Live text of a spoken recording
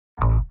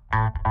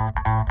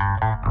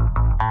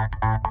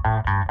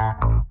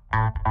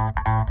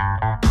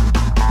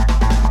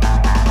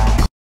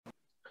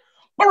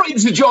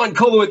This is John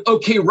Kohler with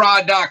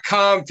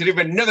OKRAW.com. Today we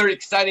have another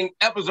exciting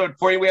episode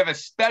for you. We have a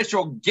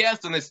special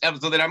guest on this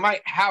episode that I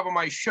might have on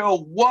my show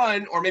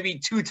one or maybe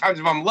two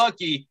times if I'm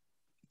lucky,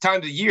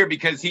 times a year,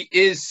 because he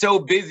is so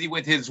busy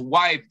with his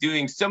wife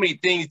doing so many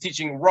things,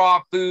 teaching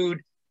raw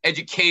food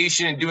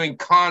education and doing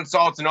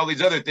consults and all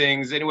these other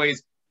things.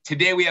 Anyways,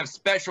 today we have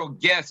special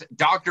guest,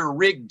 Dr.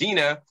 Rick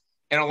Dina,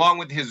 and along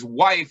with his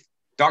wife,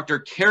 Dr.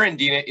 Karen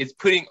Dina, is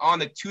putting on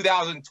the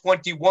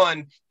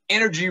 2021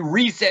 Energy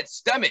Reset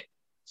Summit.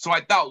 So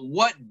I thought,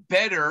 what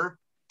better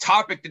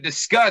topic to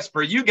discuss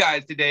for you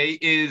guys today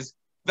is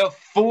the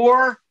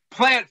 4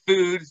 plant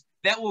foods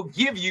that will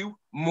give you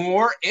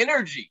more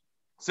energy.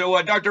 So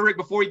Dr. Rick,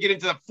 before we get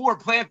into the 4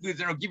 plant foods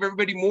that will give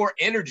everybody more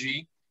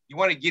energy, you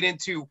want to get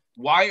into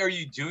why are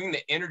you doing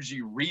the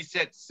Energy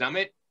Reset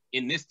Summit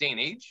in this day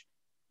and age?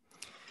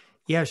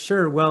 Yeah,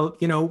 sure. Well,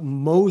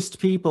 most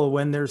people,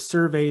 when there's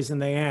surveys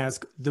and they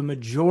ask, the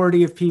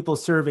majority of people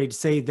surveyed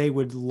say they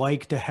would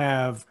like to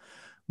have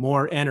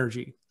more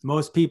energy.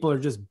 Most people are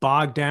just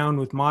bogged down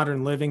with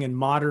modern living and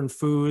modern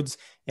foods,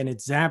 and it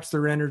zaps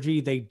their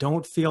energy. They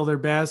don't feel their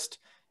best,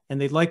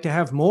 and they'd like to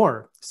have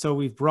more. So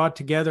we've brought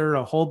together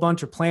a whole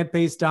bunch of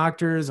plant-based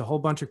doctors, a whole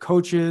bunch of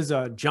coaches,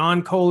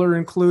 John Kohler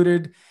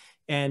included,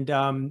 and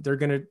they're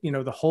going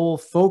to, the whole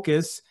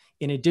focus,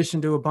 in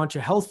addition to a bunch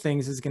of health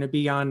things, is going to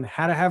be on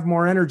how to have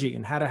more energy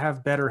and how to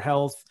have better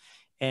health.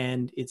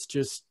 And it's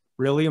just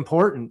really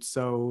important.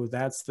 So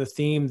that's the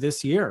theme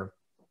this year.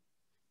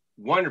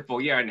 Wonderful.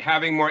 Yeah. And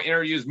having more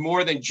energy is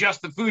more than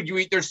just the food you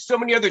eat. There's so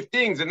many other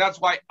things. And that's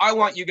why I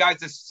want you guys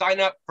to sign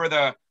up for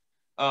the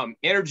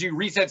Energy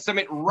Reset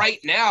Summit right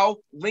now.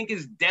 Link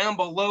is down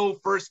below.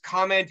 First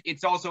comment.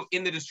 It's also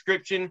in the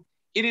description.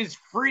 It is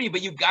free,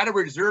 but you got to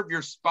reserve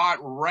your spot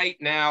right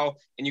now.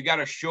 And you got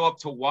to show up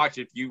to watch.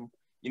 If you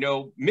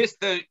missed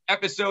the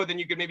episode, then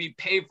you can maybe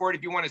pay for it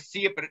if you want to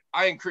see it. But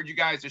I encourage you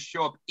guys to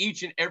show up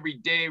each and every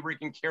day. Rick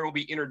and Karen will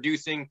be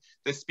introducing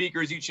the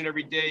speakers each and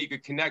every day. You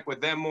could connect with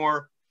them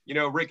more.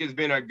 Rick has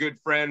been a good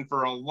friend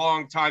for a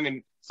long time,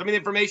 and some of the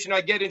information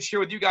I get and share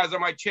with you guys on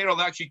my channel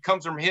that actually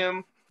comes from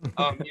him,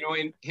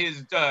 and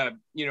his,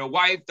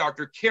 wife,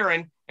 Dr.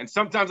 Karen, and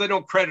sometimes I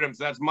don't credit him,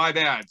 so that's my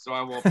bad. So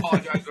I will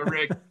apologize to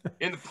Rick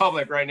in the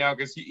public right now,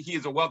 because he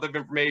is a wealth of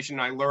information.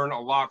 I learn a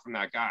lot from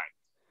that guy,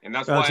 and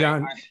that's why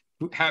John,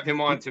 I have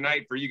him on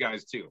tonight for you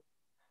guys too.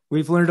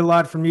 We've learned a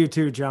lot from you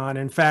too, John.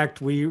 In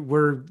fact,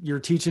 you're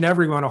teaching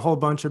everyone a whole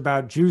bunch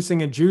about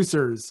juicing and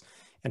juicers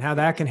and how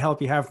that can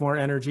help you have more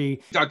energy.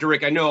 Dr.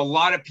 Rick, I know a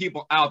lot of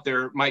people out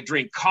there might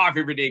drink coffee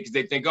every day because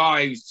they think, oh,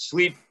 I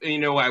sleep,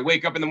 I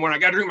wake up in the morning, I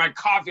got to drink my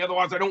coffee,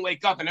 otherwise I don't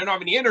wake up and I don't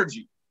have any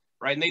energy,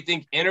 right? And they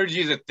think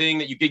energy is a thing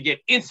that you could get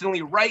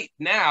instantly right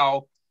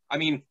now. I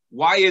mean,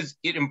 why is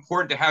it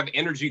important to have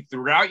energy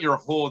throughout your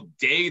whole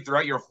day,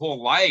 throughout your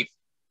whole life?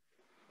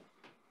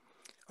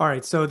 All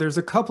right, so there's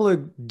a couple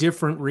of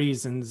different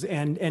reasons.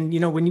 And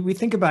when we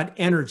think about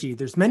energy,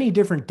 there's many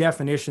different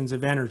definitions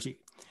of energy.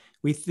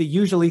 We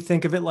usually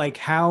think of it like,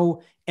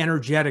 how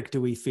energetic do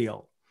we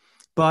feel?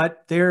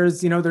 But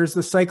there's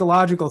the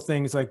psychological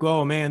things like,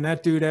 oh man,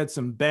 that dude had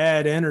some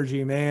bad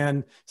energy,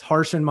 man. It's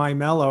harshing my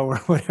mellow, or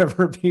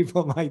whatever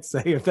people might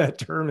say, if that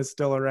term is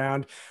still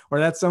around, or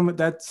that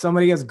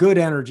somebody has good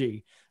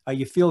energy.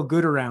 You feel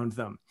good around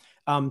them.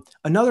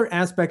 Another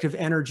aspect of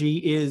energy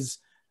is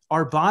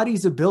our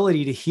body's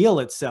ability to heal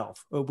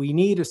itself. We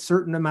need a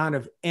certain amount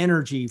of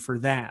energy for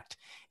that.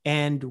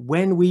 And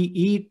when we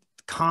eat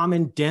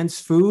common dense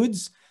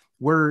foods,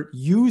 we're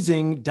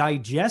using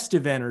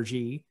digestive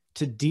energy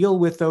to deal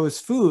with those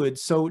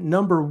foods. So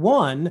number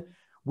one,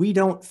 we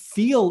don't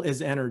feel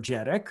as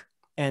energetic,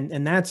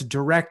 and that's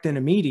direct and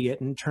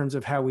immediate in terms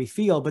of how we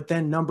feel. But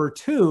then number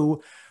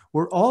two,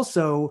 we're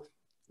also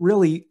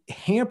really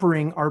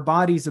hampering our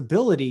body's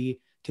ability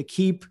to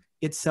keep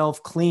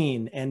itself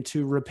clean and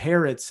to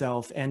repair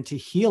itself and to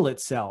heal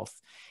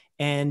itself.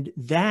 And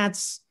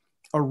that's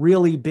a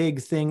really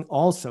big thing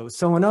also.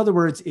 So in other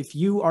words, if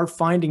you are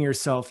finding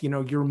yourself,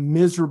 you're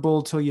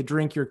miserable till you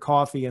drink your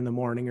coffee in the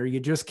morning, or you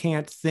just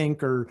can't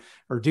think or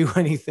do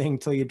anything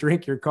till you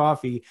drink your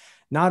coffee,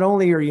 not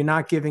only are you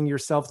not giving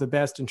yourself the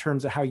best in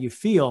terms of how you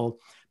feel,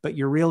 but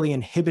you're really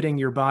inhibiting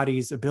your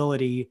body's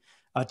ability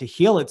to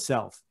heal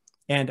itself.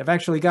 And I've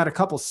actually got a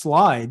couple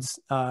slides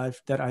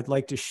that I'd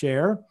like to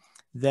share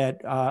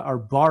that are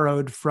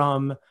borrowed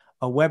from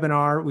a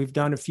webinar we've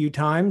done a few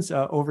times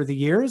over the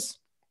years.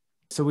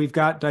 So we've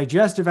got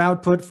digestive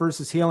output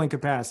versus healing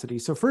capacity.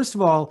 So first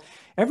of all,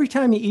 every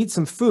time you eat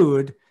some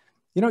food,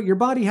 your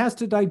body has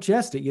to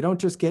digest it. You don't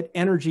just get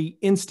energy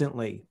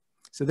instantly.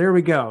 So there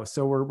we go.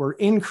 So we're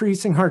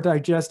increasing our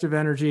digestive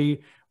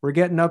energy. We're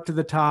getting up to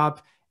the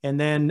top. And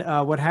then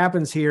what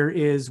happens here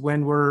is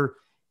when we're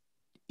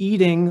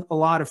eating a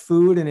lot of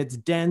food and it's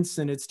dense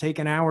and it's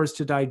taken hours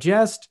to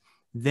digest,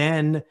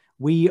 then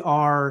we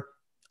are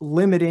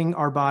limiting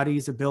our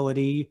body's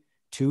ability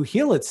to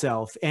heal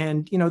itself.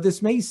 And,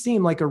 this may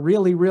seem like a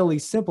really, really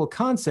simple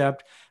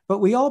concept, but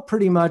we all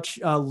pretty much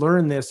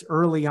learn this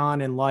early on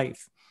in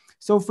life.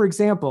 So for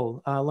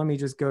example, let me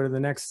just go to the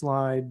next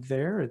slide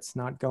there. It's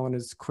not going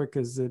as quick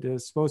as it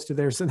is supposed to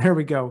there. So there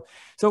we go.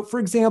 So for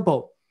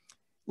example,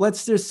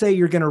 let's just say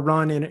you're going to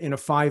run in a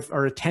 5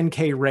 or a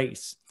 10K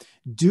race.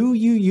 Do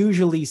you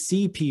usually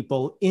see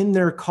people in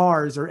their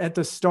cars or at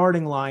the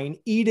starting line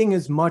eating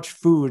as much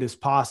food as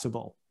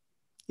possible?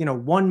 You know,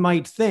 one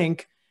might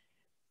think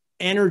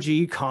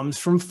energy comes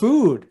from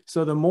food.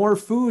 So the more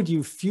food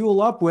you fuel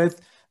up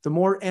with, the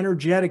more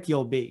energetic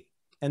you'll be.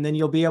 And then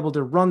you'll be able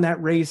to run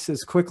that race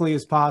as quickly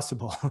as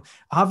possible.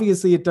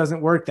 Obviously, it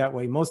doesn't work that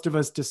way. Most of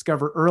us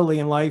discover early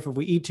in life, if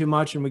we eat too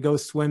much and we go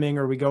swimming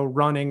or we go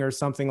running or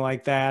something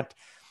like that,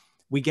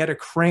 we get a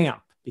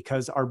cramp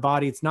because our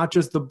body, it's not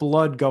just the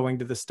blood going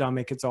to the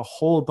stomach, it's a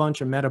whole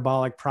bunch of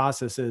metabolic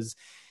processes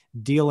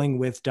dealing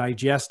with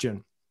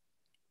digestion.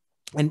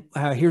 And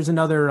here's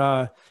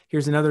another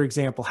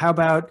example. How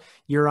about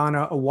you're on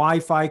a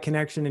Wi-Fi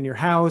connection in your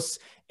house,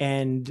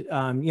 and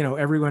you know,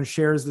 everyone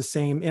shares the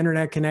same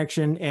internet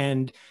connection,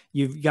 and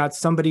you've got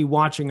somebody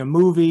watching a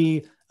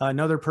movie,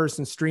 another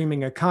person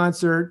streaming a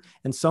concert,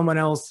 and someone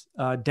else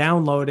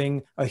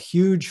downloading a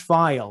huge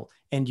file,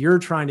 and you're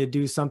trying to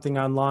do something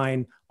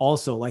online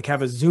also, like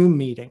have a Zoom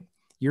meeting.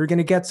 You're going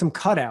to get some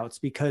cutouts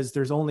because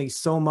there's only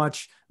so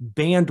much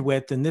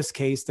bandwidth in this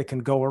case that can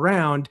go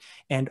around,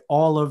 and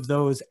all of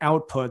those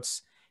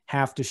outputs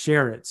have to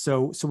share it.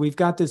 So we've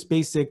got this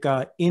basic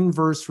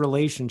inverse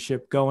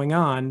relationship going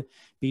on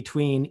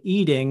between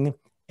eating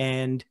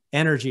and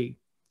energy.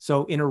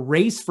 So in a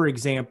race, for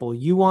example,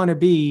 you want to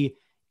be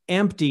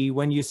empty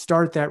when you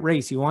start that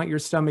race. You want your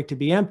stomach to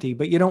be empty,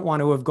 but you don't want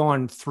to have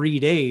gone 3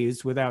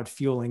 days without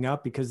fueling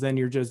up, because then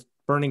you're just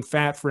burning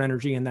fat for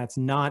energy, and that's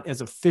not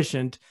as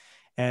efficient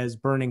as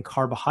burning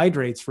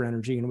carbohydrates for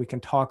energy. And we can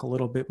talk a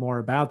little bit more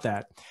about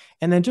that.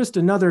 And then just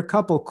another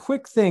couple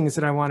quick things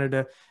that I wanted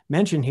to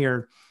mention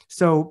here.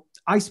 So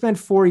I spent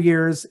 4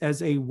 years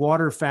as a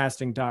water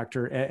fasting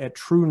doctor at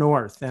True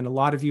North. And a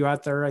lot of you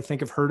out there, I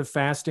think, have heard of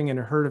fasting and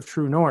have heard of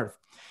True North.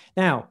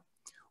 Now,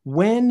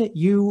 when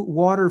you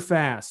water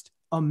fast,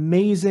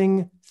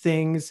 amazing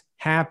things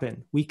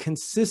happen. We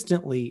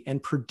consistently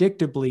and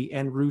predictably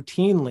and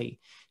routinely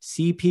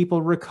see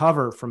people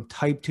recover from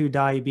type 2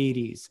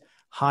 diabetes,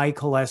 high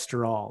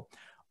cholesterol,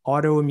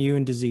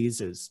 autoimmune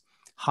diseases,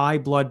 high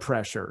blood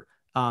pressure,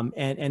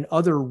 and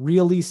other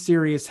really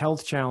serious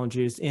health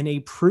challenges in a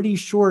pretty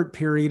short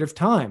period of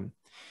time.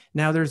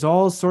 Now, there's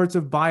all sorts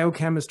of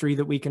biochemistry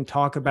that we can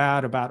talk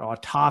about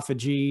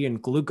autophagy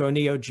and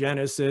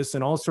gluconeogenesis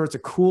and all sorts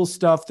of cool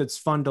stuff that's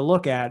fun to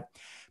look at.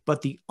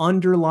 But the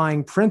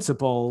underlying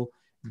principle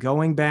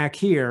going back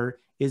here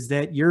is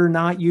that you're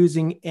not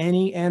using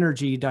any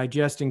energy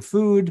digesting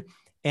food,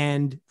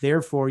 and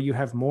therefore you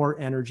have more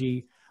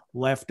energy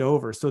left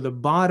over. So the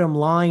bottom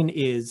line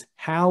is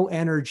how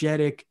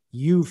energetic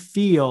you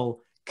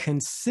feel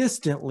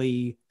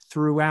consistently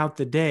throughout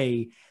the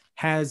day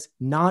has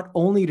not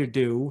only to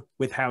do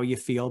with how you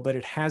feel, but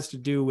it has to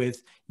do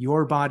with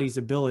your body's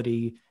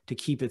ability to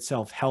keep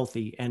itself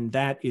healthy. And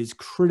that is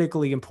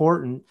critically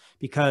important,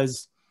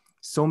 because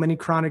so many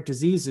chronic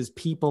diseases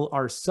people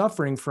are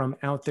suffering from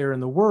out there in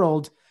the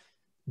world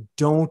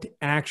don't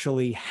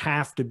actually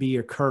have to be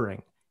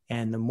occurring.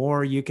 And the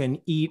more you can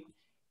eat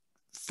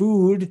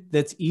food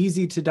that's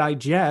easy to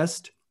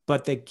digest,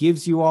 but that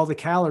gives you all the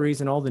calories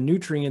and all the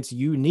nutrients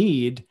you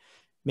need,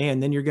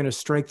 man, then you're going to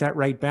strike that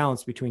right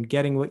balance between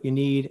getting what you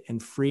need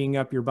and freeing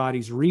up your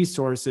body's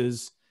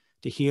resources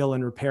to heal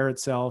and repair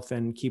itself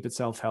and keep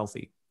itself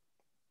healthy.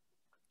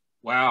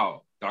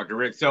 Wow, Dr.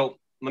 Rick. So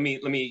let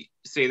me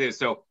say this.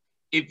 So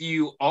if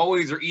you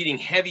always are eating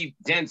heavy,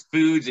 dense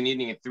foods and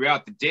eating it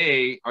throughout the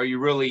day, are you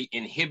really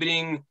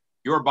inhibiting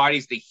your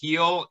bodies to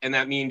heal? And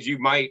that means you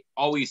might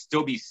always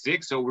still be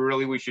sick. So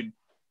we should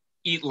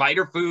eat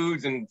lighter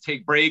foods and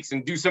take breaks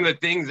and do some of the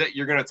things that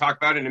you're going to talk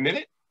about in a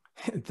minute.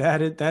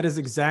 That is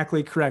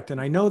exactly correct. And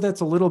I know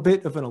that's a little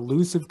bit of an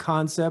elusive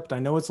concept. I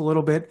know it's a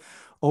little bit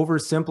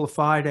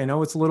oversimplified. I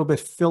know it's a little bit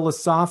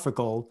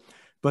philosophical,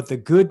 but the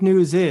good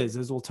news is,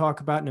 as we'll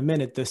talk about in a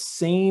minute, the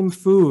same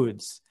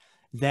foods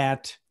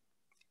that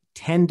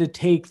tend to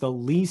take the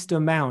least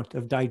amount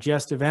of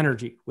digestive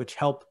energy, which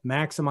help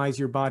maximize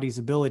your body's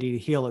ability to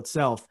heal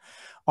itself,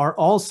 are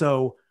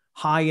also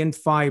high in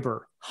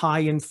fiber, high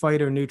in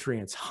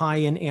phytonutrients, high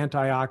in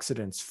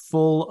antioxidants,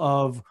 full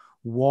of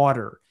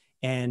water,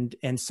 and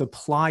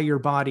supply your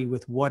body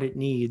with what it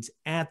needs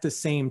at the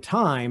same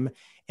time.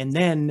 And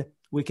then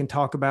we can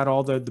talk about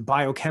all the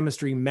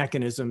biochemistry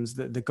mechanisms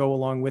that go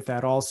along with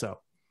that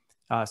also.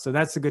 So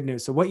that's the good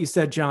news. So what you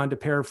said, John, to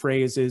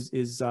paraphrase,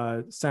 is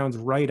sounds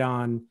right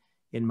on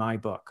in my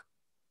book.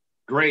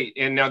 Great.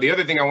 And now the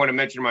other thing I want to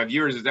mention to my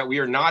viewers is that we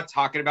are not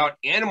talking about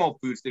animal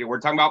foods today.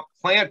 We're talking about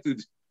plant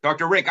foods.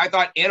 Dr. Rick, I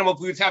thought animal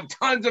foods have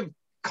tons of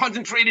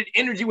concentrated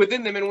energy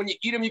within them, and when you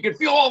eat them, you can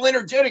feel all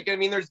energetic. I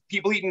mean, there's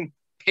people eating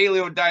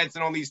paleo diets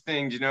and all these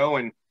things,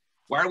 and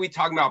why are we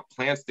talking about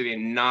plants today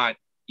and not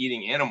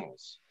eating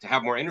animals to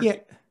have more energy? Yeah.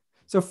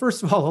 So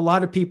first of all, a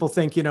lot of people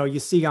think, you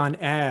see on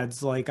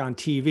ads, like on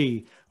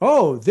TV,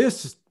 oh,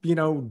 this,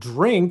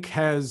 drink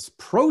has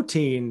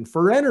protein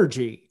for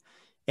energy.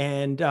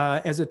 And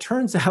as it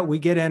turns out, we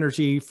get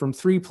energy from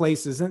three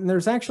places, and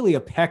there's actually a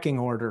pecking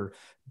order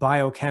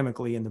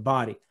biochemically in the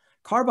body.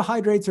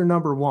 Carbohydrates are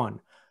number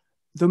one.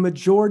 The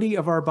majority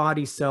of our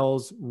body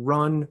cells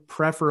run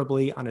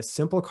preferably on a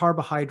simple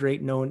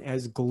carbohydrate known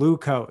as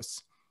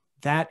glucose.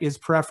 That is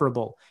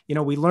preferable. You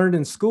know, we learned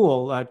in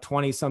school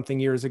 20 something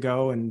years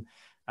ago, and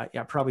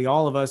yeah, probably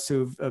all of us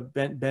who've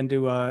been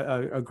to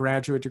a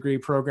graduate degree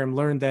program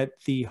learned that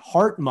the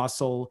heart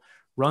muscle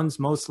runs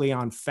mostly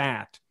on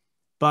fat.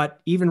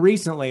 But even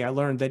recently, I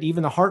learned that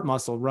even the heart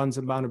muscle runs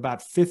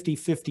about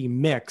 50-50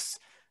 mix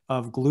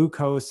of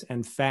glucose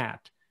and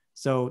fat.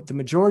 So the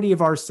majority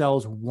of our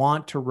cells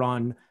want to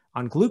run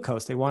on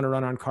glucose. They want to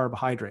run on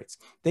carbohydrates.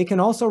 They can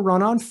also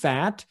run on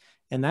fat,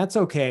 and that's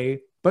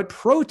okay. But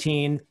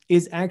protein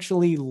is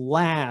actually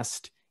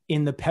last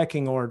in the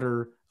pecking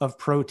order of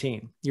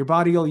protein. Your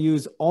body will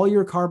use all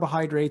your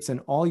carbohydrates and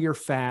all your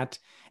fat,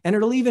 and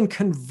it'll even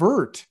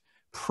convert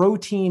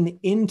protein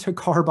into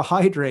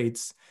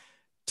carbohydrates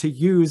to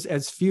use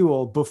as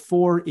fuel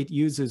before it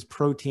uses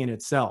protein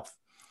itself.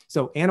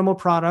 So animal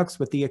products,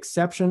 with the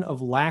exception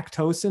of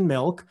lactose in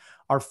milk,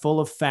 are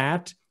full of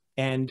fat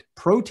and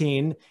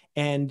protein,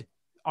 and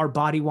our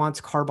body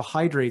wants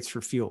carbohydrates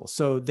for fuel.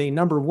 So they,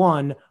 number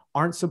one,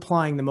 aren't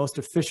supplying the most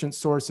efficient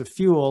source of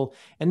fuel.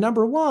 And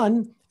number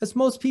one, as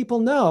most people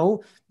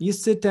know, you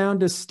sit down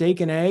to steak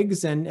and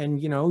eggs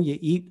and you know, you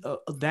eat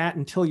that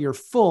until you're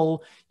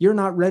full. You're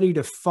not ready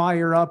to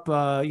fire up,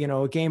 you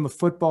know, a game of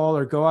football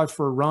or go out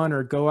for a run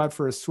or go out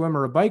for a swim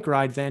or a bike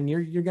ride. Then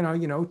you're going to,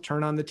 you know,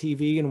 turn on the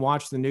TV and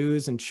watch the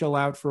news and chill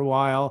out for a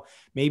while,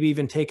 maybe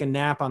even take a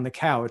nap on the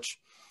couch.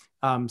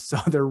 So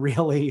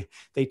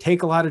they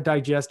take a lot of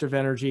digestive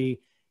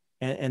energy,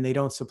 and they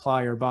don't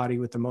supply our body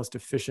with the most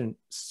efficient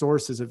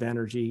sources of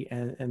energy,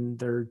 and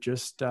they're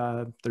just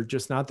not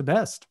the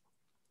best.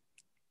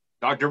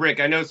 Dr. Rick,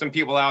 I know some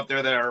people out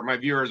there that are my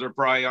viewers are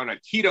probably on a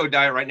keto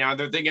diet right now.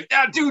 They're thinking,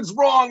 that dude's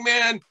wrong,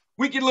 man.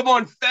 We can live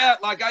on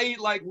fat. Like I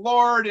eat like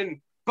lard and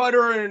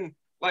butter and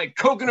like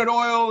coconut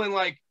oil, and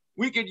like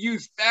we could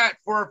use fat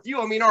for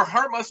fuel. I mean, our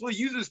heart muscle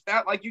uses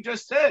fat, like you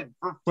just said,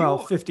 for fuel. Well,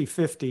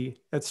 50-50.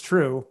 That's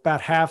true.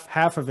 About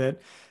half of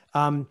it.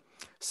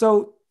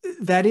 So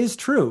that is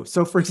true.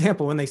 So for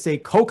example, when they say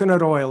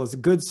coconut oil is a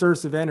good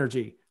source of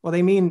energy, well,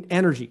 they mean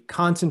energy,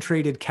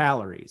 concentrated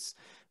calories.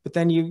 But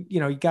then you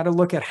got to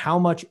look at how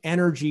much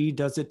energy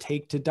does it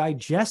take to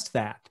digest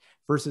that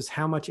versus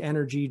how much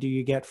energy do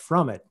you get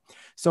from it.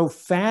 So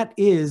fat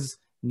is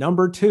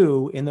number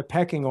two in the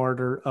pecking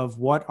order of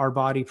what our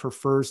body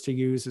prefers to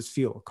use as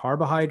fuel.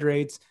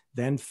 Carbohydrates,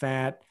 then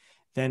fat,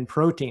 then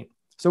protein.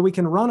 So we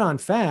can run on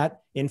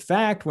fat. In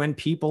fact, when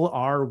people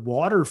are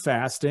water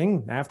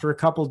fasting, after a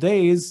couple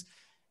days,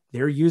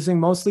 they're using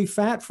mostly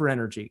fat for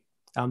energy.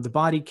 The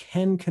body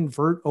can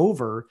convert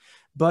over,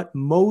 but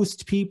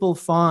most people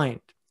find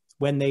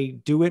when they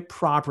do it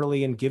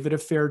properly and give it a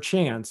fair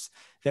chance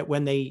that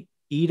when they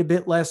eat a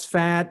bit less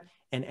fat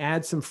and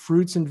add some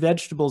fruits and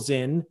vegetables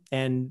in,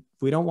 and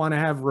we don't want to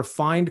have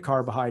refined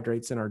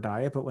carbohydrates in our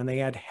diet, but when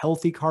they add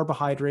healthy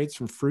carbohydrates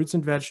from fruits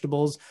and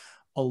vegetables,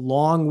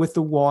 along with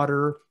the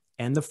water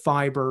and the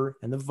fiber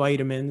and the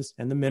vitamins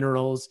and the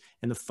minerals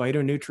and the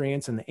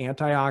phytonutrients and the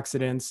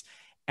antioxidants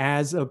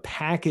as a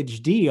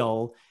package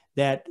deal,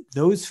 that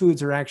those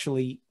foods are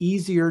actually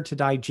easier to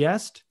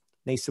digest.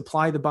 They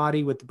supply the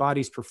body with the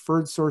body's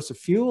preferred source of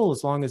fuel,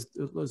 as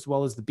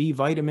well as the B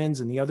vitamins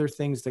and the other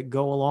things that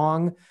go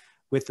along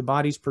with the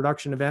body's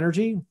production of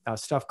energy,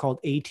 stuff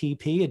called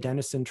ATP,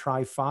 adenosine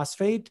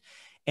triphosphate.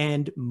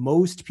 And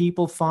most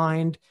people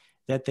find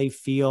that they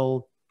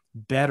feel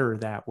better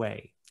that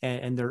way,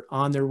 and they're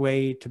on their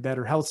way to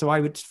better health. So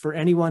I would, for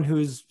anyone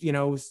who's,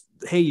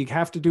 hey, you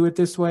have to do it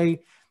this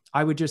way,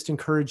 I would just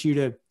encourage you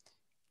to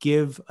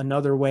give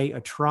another way a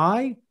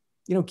try.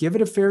 Give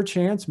it a fair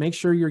chance. Make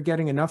sure you're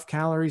getting enough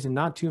calories and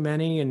not too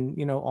many,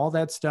 and all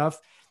that stuff,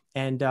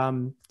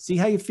 and see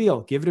how you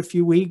feel. Give it a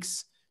few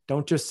weeks.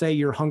 Don't just say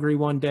you're hungry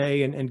one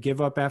day and give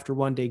up after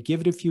one day.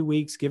 Give it a few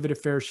weeks, give it a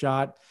fair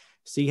shot,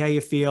 see how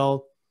you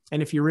feel.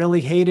 And if you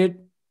really hate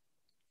it,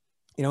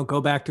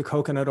 go back to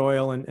coconut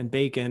oil and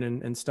bacon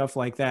and stuff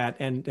like that.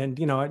 And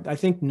I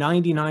think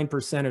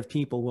 99% of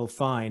people will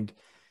find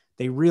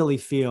they really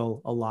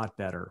feel a lot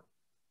better.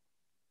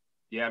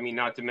 Yeah, I mean,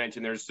 not to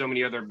mention there's so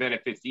many other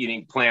benefits to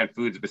eating plant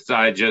foods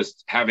besides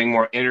just having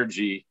more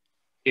energy,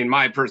 in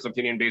my personal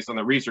opinion, based on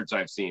the research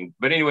I've seen.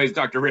 But anyways,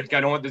 Dr. Rick, I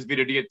don't want this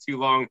video to get too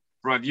long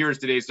for my viewers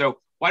today. So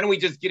why don't we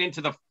just get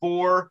into the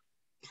 4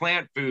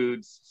 plant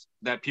foods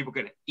that people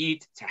can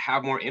eat to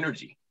have more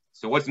energy?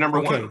 So what's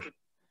number one?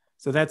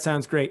 So that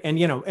sounds great. And,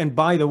 and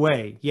by the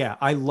way, yeah,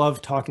 I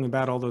love talking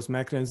about all those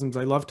mechanisms.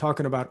 I love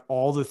talking about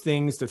all the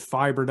things that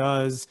fiber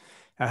does.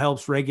 It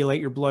helps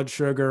regulate your blood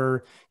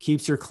sugar,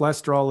 keeps your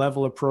cholesterol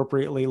level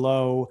appropriately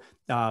low,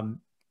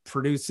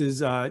 produces,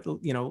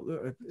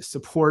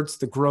 supports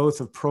the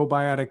growth of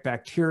probiotic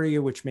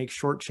bacteria, which makes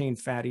short chain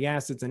fatty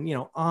acids, and,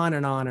 on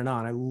and on and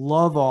on. I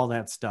love all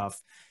that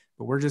stuff.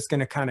 but we're just going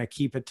to kind of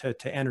keep it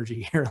to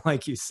energy here,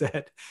 like you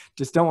said.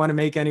 Just don't want to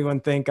make anyone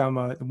think I'm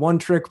a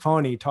one-trick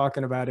pony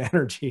talking about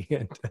energy,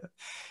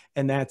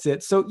 and that's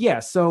it. So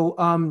yeah,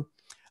 I'm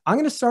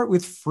going to start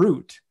with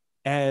fruit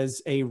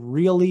as a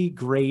really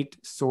great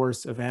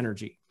source of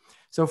energy.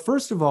 So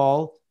first of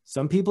all,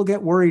 some people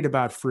get worried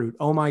about fruit.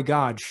 Oh my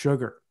God,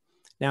 sugar.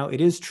 Now, it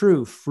is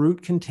true,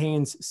 fruit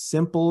contains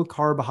simple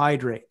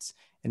carbohydrates,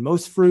 and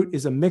most fruit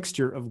is a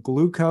mixture of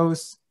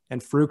glucose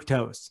and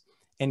fructose.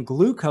 And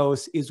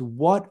glucose is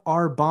what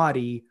our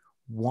body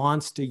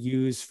wants to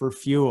use for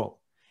fuel.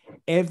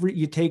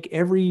 You take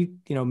every,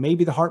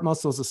 maybe the heart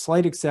muscle is a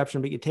slight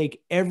exception, but you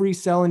take every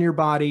cell in your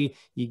body,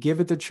 you give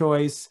it the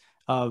choice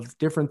of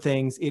different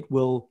things, it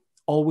will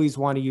always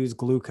want to use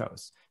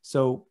glucose.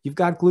 So you've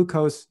got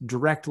glucose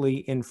directly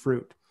in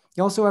fruit.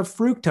 You also have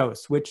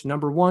fructose, which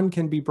number one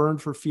can be burned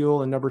for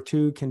fuel, and number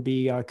two can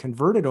be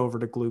converted over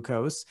to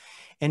glucose.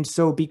 And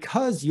so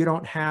because you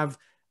don't have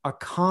a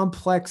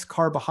complex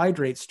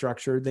carbohydrate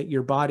structure that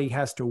your body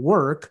has to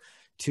work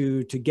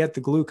to get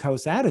the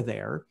glucose out of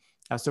there.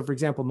 So for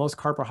example, most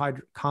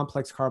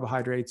complex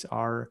carbohydrates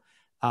are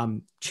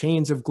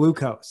chains of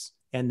glucose,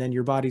 and then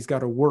your body's got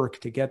to work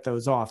to get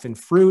those off. In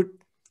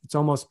fruit, it's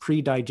almost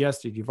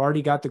pre-digested. You've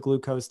already got the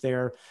glucose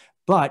there,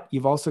 but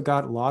you've also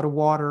got a lot of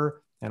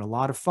water and a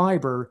lot of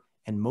fiber,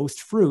 and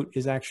most fruit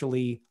is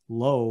actually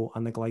low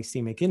on the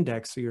glycemic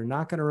index. So you're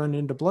not going to run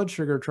into blood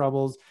sugar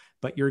troubles,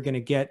 but you're going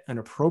to get an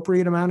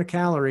appropriate amount of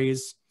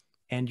calories,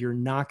 and you're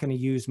not going to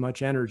use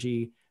much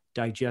energy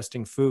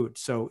digesting food.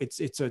 So it's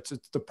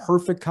the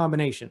perfect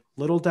combination.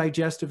 Little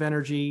digestive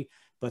energy,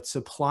 but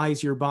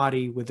supplies your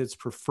body with its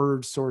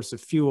preferred source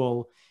of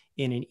fuel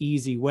in an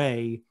easy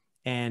way.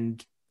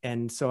 And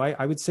so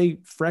I would say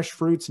fresh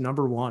fruit's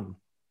number one.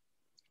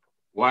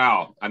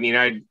 Wow. I mean,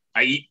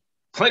 I eat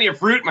plenty of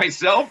fruit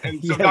myself.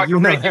 And so yeah, Dr.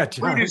 Rick,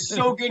 fruit is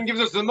so good and gives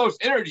us the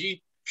most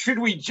energy. Should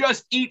we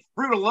just eat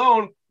fruit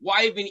alone?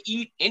 Why even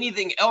eat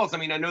anything else? I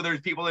mean, I know there's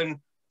people in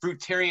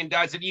fruitarian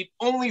diets that eat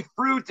only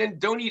fruit and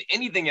don't eat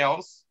anything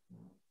else.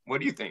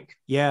 What do you think?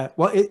 Yeah,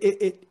 well,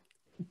 it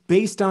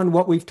based on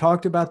what we've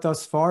talked about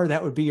thus far,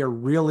 that would be a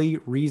really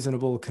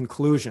reasonable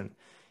conclusion.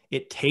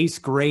 It tastes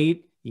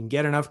great. You can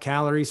get enough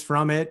calories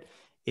from it.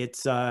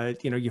 It's,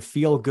 you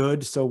feel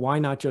good. So why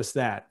not just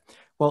that?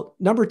 Well,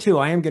 number two,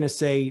 I am going to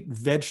say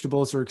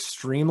vegetables are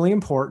extremely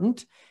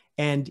important.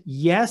 And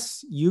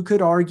yes, you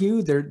could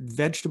argue their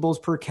vegetables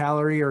per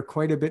calorie are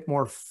quite a bit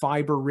more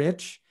fiber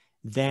rich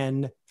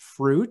than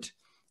fruit.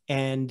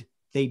 And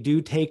they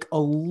do take a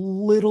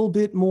little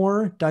bit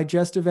more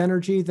digestive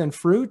energy than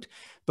fruit,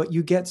 but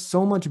you get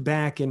so much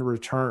back in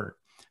return.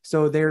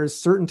 So there's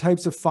certain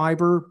types of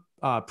fiber,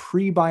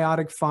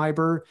 prebiotic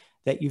fiber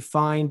that you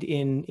find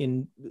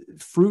in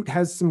fruit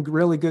has some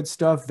really good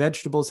stuff.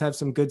 Vegetables have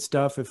some good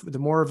stuff. If the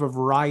more of a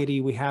variety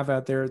we have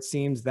out there, it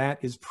seems that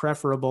is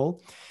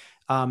preferable.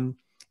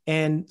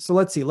 And so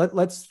let's see,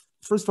 let's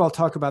first of all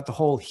talk about the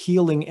whole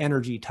healing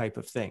energy type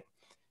of thing.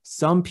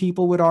 Some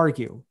people would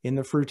argue in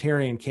the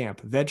fruitarian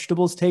camp,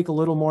 vegetables take a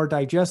little more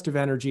digestive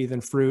energy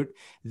than fruit.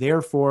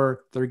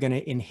 Therefore, they're going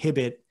to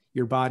inhibit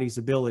your body's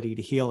ability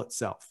to heal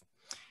itself.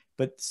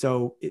 But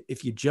so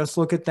if you just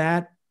look at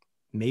that,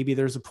 maybe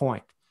there's a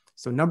point.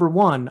 So number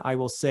one, I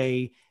will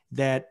say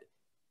that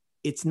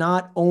it's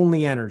not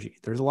only energy.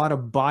 There's a lot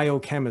of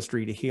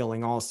biochemistry to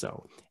healing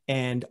also.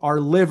 And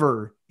our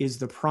liver is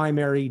the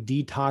primary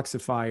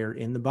detoxifier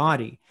in the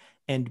body.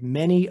 And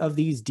many of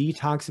these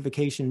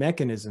detoxification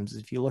mechanisms,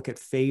 if you look at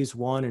phase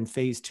 1 and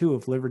phase 2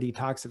 of liver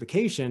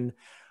detoxification,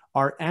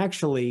 are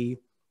actually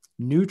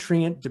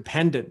nutrient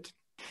dependent.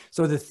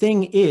 So the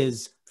thing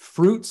is,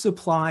 fruit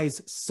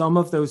supplies some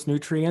of those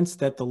nutrients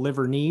that the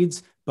liver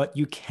needs, but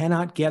you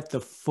cannot get the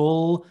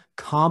full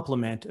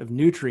complement of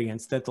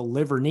nutrients that the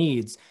liver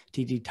needs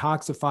to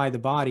detoxify the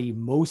body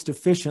most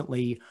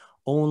efficiently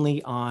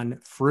only on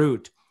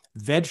fruit.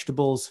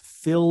 Vegetables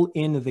fill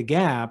in the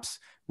gaps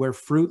where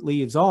fruit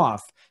leaves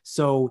off.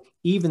 So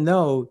even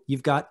though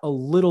you've got a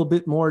little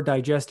bit more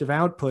digestive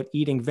output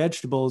eating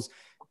vegetables,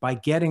 by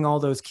getting all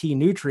those key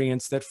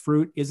nutrients that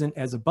fruit isn't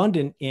as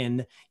abundant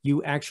in,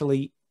 you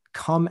actually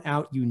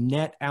you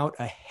net out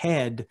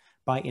ahead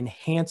by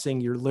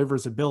enhancing your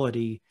liver's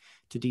ability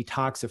to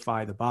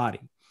detoxify the body.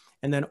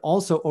 And then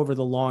also over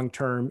the long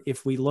term,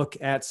 if we look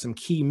at some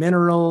key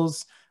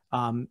minerals,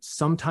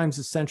 sometimes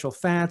essential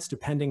fats,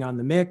 depending on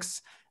the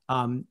mix,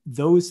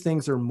 those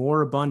things are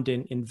more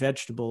abundant in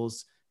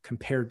vegetables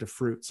compared to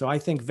fruit. So I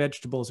think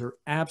vegetables are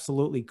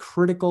absolutely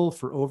critical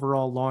for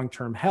overall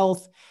long-term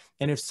health.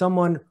 And if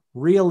someone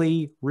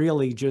really,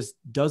 really just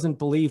doesn't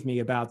believe me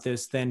about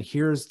this, then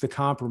here's the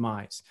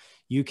compromise.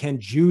 You can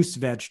juice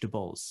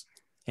vegetables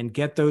and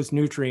get those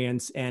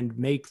nutrients and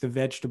make the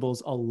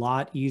vegetables a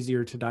lot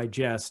easier to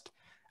digest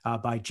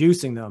by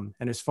juicing them.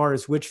 And as far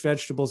as which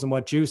vegetables and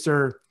what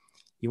juicer,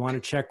 you want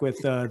to check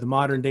with the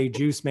modern day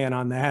juice man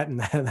on that, and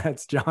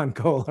that's John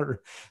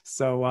Kohler.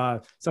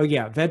 So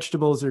yeah,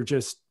 vegetables are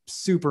just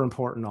super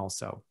important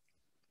also.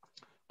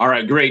 All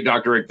right, great,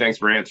 Dr. Rick. Thanks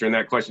for answering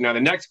that question. Now, the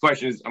next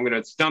question is, I'm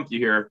going to stump you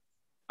here.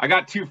 I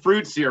got two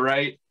fruits here,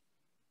 right?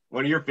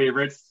 One of your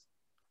favorites.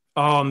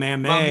 Oh,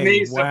 man,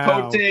 Mamey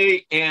wow.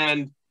 sapote.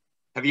 And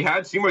have you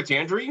had sumo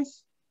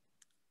tangerines?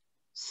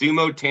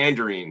 Sumo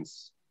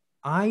tangerines.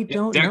 I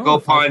don't know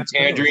if I've Dekopon had those.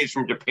 tangerines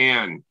from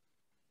Japan.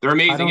 They're I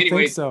amazing. don't think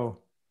Anyways, so.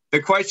 the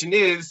question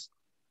is,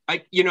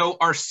 like,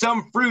 are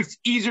some fruits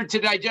easier to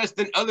digest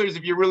than others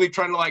if you're really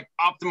trying to like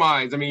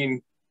optimize? I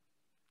mean,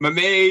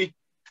 mamey,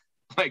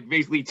 like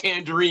basically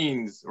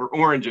tangerines or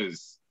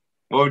oranges.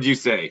 What would you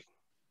say?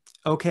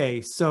 Okay,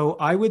 so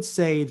I would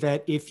say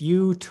that if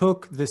you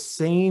took the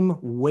same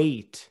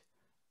weight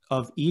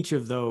of each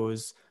of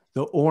those,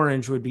 the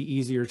orange would be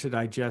easier to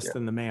digest Yeah.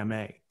 than the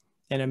mayonnaise.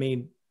 And I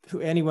mean,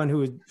 anyone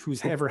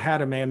who's ever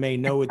had a mayonnaise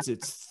knows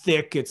it's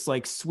thick. It's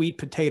like sweet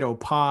potato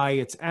pie.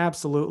 It's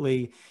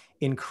absolutely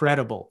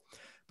incredible.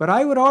 But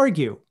I would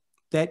argue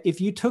that if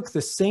you took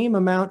the same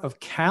amount of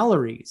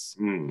calories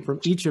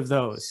from each of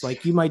those,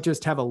 like you might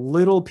just have a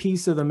little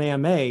piece of the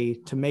mayonnaise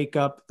to make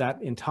up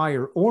that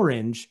entire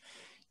orange,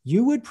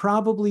 you would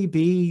probably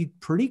be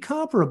pretty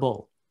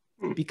comparable,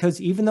 because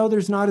even though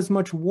there's not as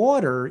much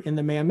water in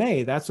the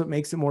mayonnaise, that's what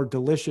makes it more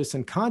delicious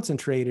and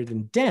concentrated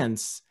and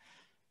dense.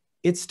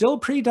 It's still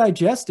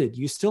pre-digested.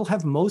 You still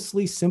have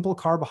mostly simple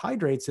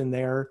carbohydrates in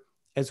there,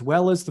 as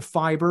well as the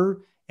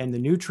fiber and the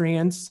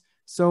nutrients.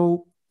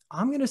 So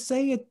I'm going to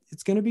say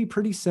it's going to be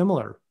pretty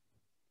similar.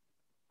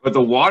 But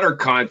the water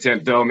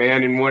content, though,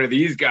 man, in one of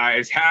these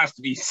guys has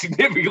to be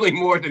significantly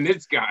more than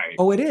this guy.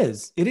 Oh, it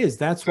is. It is.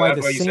 That's So why that's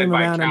the why you said same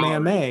by amount of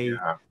calories. mayonnaise,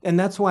 Yeah. and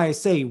that's why I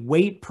say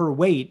weight per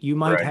weight, you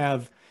might Right.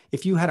 have,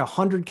 if you had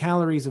 100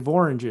 calories of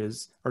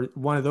oranges or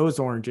one of those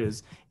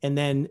oranges, and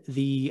then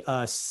the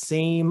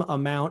same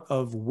amount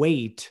of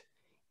weight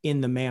in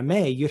the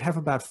mayonnaise, you'd have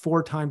about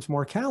 4 times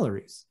more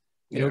calories.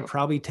 And it Yeah. would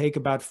probably take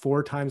about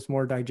 4 times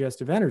more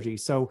digestive energy.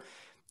 So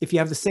if you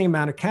have the same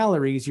amount of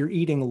calories, you're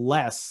eating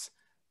less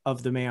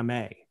of the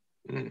mayonnaise.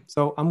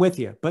 So I'm with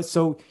you. But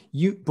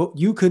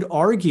you could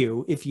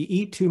argue if you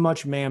eat too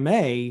much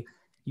mayonnaise,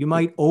 you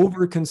might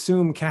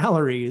overconsume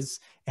calories,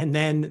 and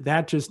then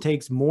that just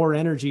takes more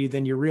energy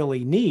than you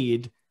really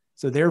need.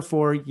 So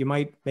therefore, you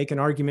might make an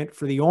argument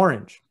for the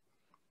orange.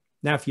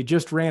 Now, if you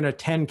just ran a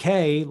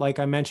 10K, like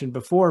I mentioned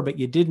before, but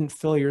you didn't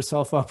fill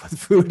yourself up with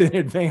food in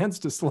advance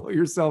to slow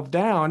yourself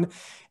down,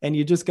 and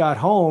you just got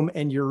home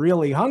and you're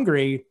really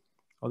hungry,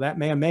 well, that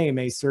mayonnaise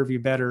may serve you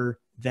better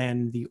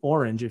than the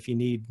orange if you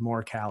need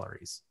more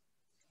calories.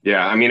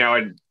 Yeah. I mean, I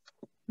would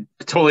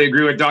totally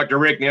agree with Dr.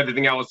 Rick. And the other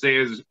thing I will say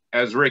is,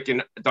 as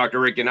Dr.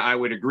 Rick and I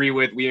would agree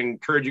with, we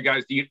encourage you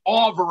guys to eat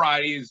all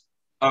varieties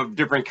of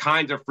different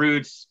kinds of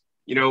fruits.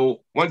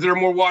 Ones that are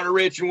more water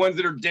rich and ones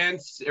that are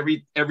dense.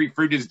 Every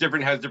fruit is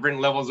different, has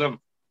different levels of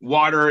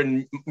water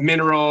and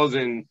minerals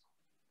and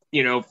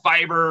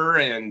fiber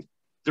and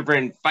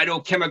different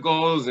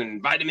phytochemicals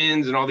and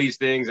vitamins and all these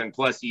things. And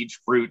plus, each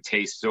fruit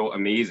tastes so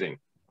amazing.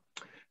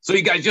 So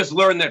you guys just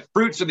learned that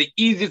fruits are the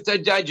easiest to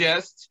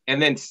digest.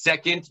 And then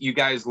second, you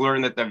guys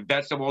learned that the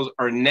vegetables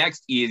are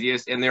next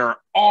easiest. And there are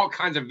all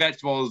kinds of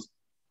vegetables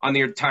on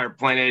the entire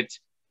planet,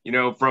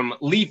 from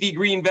leafy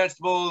green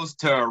vegetables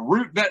to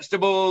root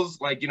vegetables.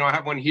 Like, I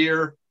have one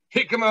here,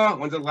 jicama.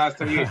 When's the last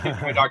time you ate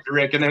jicama, Dr.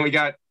 Rick? And then we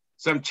got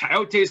some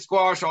chayote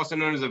squash, also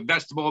known as a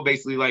vegetable,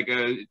 basically like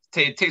it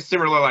tastes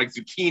similar like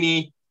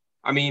zucchini.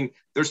 I mean,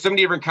 there's so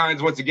many different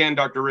kinds. Once again,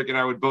 Dr. Rick and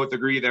I would both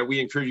agree that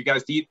we encourage you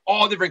guys to eat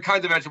all different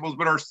kinds of vegetables,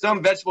 but are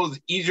some vegetables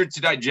easier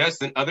to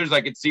digest than others?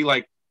 I could see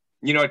like,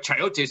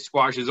 chayote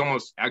squash is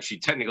almost,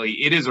 actually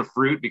technically it is a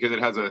fruit because it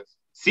has a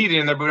seed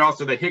in there, but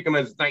also the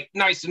jicama is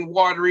nice and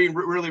watery and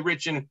really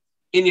rich in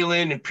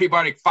inulin and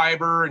prebiotic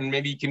fiber, and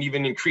maybe you can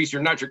even increase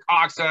your nitric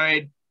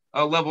oxide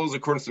levels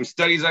according to some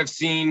studies I've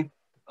seen.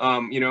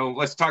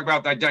 Let's talk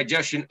about that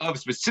digestion of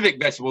specific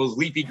vegetables,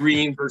 leafy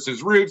green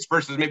versus roots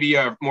versus maybe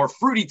more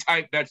fruity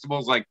type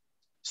vegetables like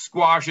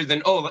squashes.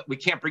 And we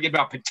can't forget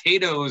about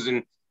potatoes.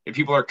 And if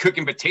people are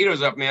cooking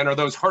potatoes up, man, are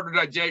those harder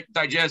to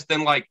digest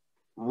than like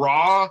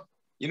raw,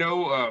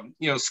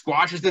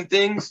 squashes and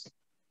things?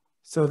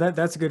 So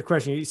that's a good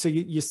question. So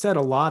you said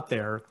a lot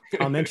there.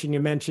 You mentioned,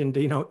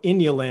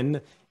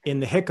 inulin in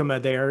the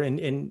jicama there,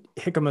 and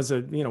jicama is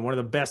one of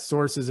the best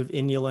sources of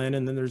inulin.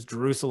 And then there's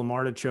Jerusalem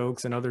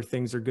artichokes and other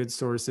things are good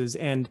sources.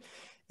 And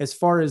as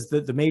far as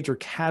the major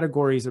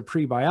categories of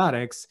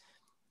prebiotics,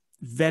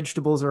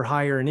 vegetables are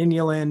higher in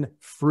inulin.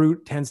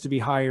 Fruit tends to be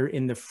higher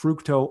in the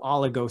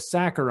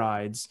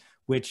fructooligosaccharides,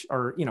 which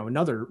are,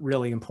 another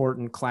really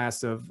important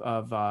class of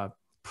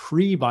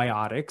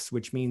prebiotics,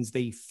 which means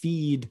they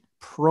feed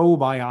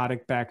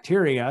probiotic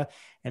bacteria,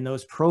 and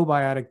those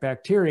probiotic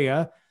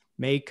bacteria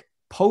make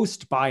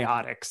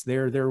postbiotics.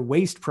 They're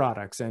waste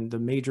products, and the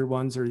major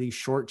ones are these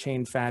short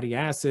chain fatty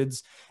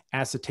acids,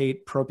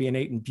 acetate,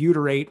 propionate, and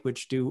butyrate,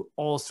 which do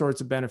all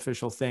sorts of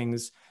beneficial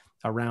things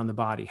around the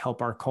body,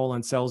 help our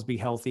colon cells be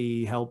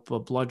healthy, help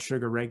blood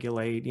sugar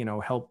regulate,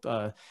 help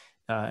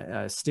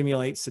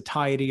stimulate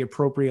satiety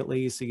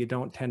appropriately so you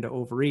don't tend to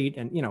overeat,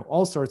 and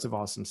all sorts of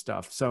awesome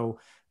stuff. So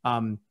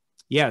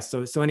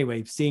so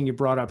anyway, seeing you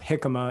brought up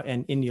jicama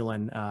and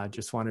inulin,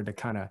 just wanted to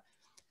kind of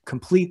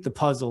complete the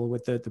puzzle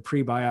with the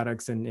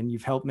prebiotics, and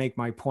you've helped make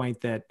my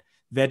point that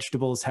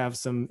vegetables have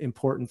some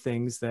important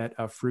things that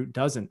a fruit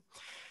doesn't.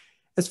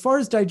 As far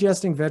as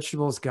digesting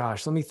vegetables,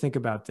 gosh, let me think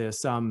about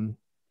this.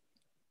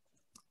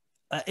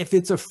 If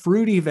it's a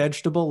fruity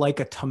vegetable like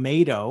a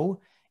tomato,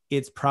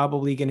 it's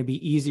probably going to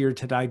be easier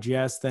to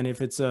digest than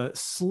if it's a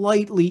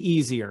slightly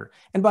easier.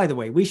 And by the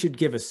way, we should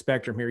give a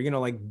spectrum here.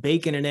 Like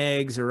bacon and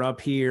eggs are up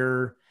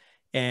here,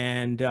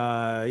 and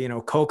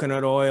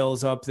coconut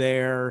oil's up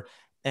there,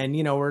 and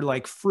we're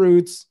like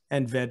fruits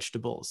and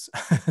vegetables.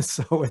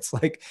 So it's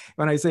like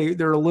when I say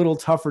they're a little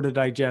tougher to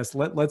digest,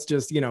 let's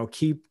just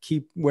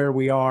keep where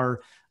we are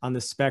on the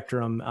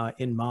spectrum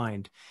in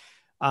mind.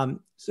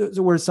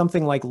 So where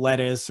something like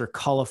lettuce or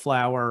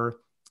cauliflower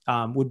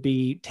would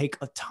take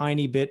a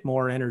tiny bit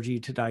more energy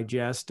to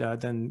digest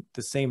than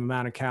the same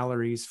amount of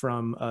calories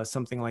from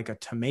something like a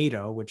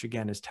tomato, which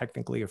again is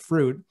technically a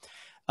fruit.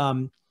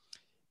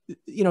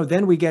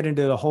 Then we get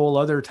into the whole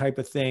other type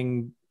of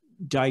thing,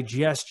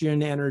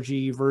 digestion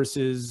energy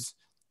versus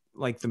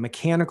like the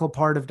mechanical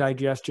part of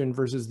digestion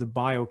versus the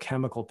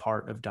biochemical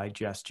part of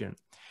digestion.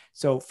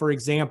 So for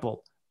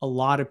example, a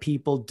lot of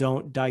people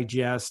don't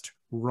digest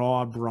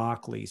raw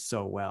broccoli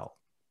so well.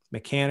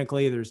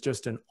 Mechanically, there's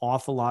just an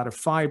awful lot of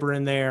fiber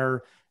in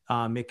there.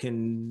 It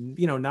can,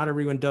 not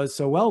everyone does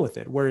so well with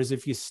it. Whereas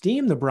if you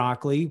steam the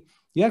broccoli,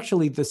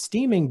 the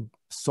steaming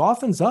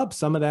softens up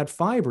some of that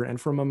fiber.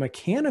 And from a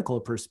mechanical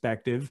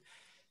perspective,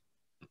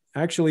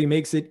 actually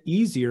makes it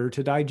easier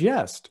to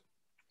digest.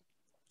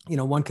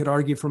 One could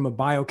argue from a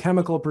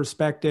biochemical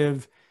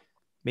perspective,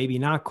 maybe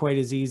not quite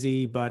as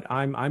easy, but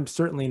I'm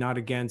certainly not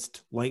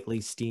against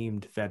lightly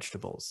steamed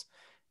vegetables.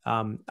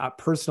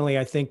 Personally,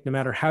 I think no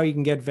matter how you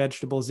can get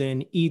vegetables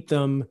in, eat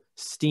them,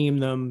 steam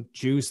them,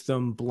 juice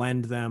them,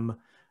 blend them.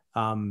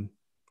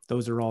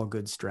 Those are all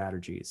good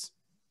strategies.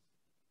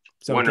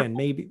 So Wonderful. Again,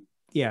 maybe,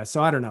 yeah.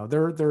 So I don't know.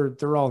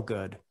 They're all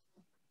good.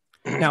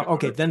 Now,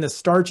 okay. Then the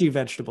starchy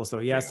vegetables though,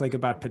 you asked like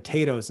about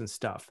potatoes and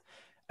stuff.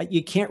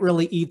 You can't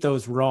really eat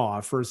those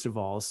raw, first of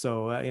all.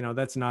 So,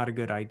 that's not a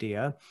good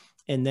idea.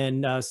 And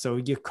then, so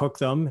you cook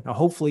them. Now,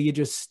 hopefully you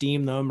just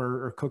steam them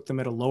or cook them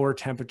at a lower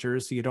temperature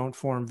so you don't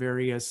form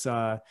various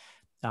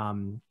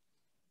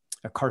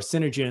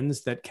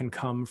carcinogens that can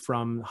come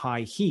from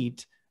high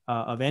heat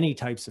of any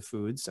types of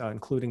foods,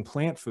 including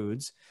plant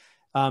foods.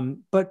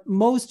 But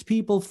most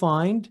people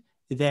find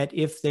that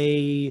if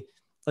they,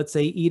 let's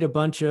say, eat a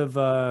bunch of,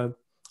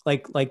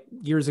 like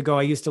years ago,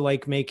 I used to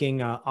like making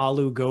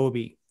aloo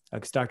gobi.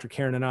 Because Dr.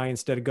 Karen and I,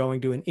 instead of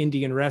going to an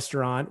Indian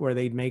restaurant where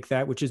they'd make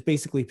that, which is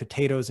basically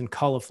potatoes and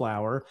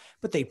cauliflower,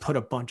 but they put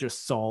a bunch of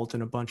salt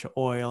and a bunch of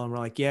oil. And we're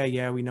like,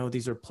 yeah, we know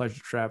these are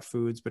pleasure trap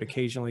foods, but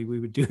occasionally we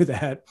would do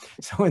that.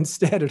 So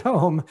instead at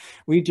home,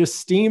 we just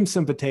steam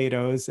some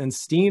potatoes and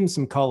steam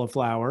some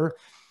cauliflower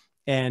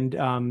and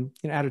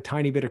add a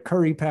tiny bit of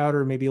curry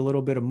powder, maybe a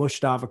little bit of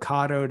mushed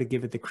avocado to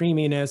give it the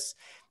creaminess.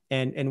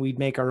 And we'd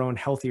make our own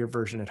healthier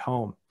version at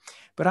home.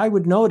 But I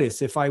would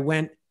notice if I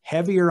went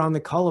heavier on the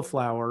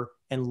cauliflower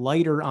and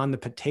lighter on the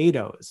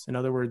potatoes, in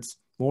other words,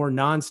 more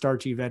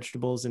non-starchy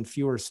vegetables and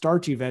fewer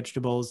starchy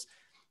vegetables,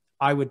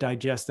 I would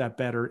digest that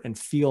better and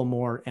feel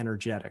more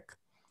energetic.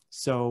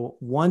 So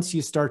once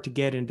you start to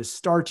get into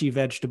starchy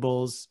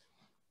vegetables,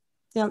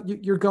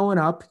 you're going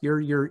up,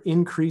 you're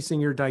increasing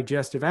your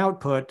digestive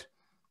output,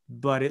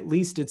 but at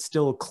least it's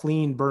still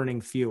clean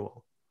burning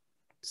fuel.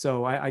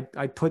 So I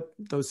put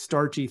those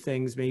starchy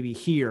things maybe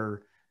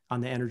here on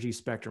the energy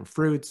spectrum: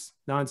 fruits,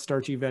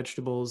 non-starchy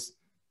vegetables,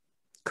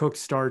 cooked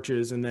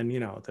starches, and then,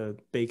 the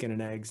bacon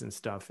and eggs and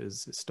stuff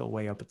is still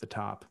way up at the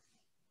top.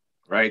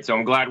 Right. So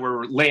I'm glad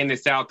we're laying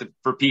this out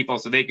for people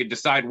so they could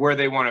decide where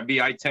they want to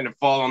be. I tend to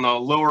fall on the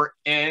lower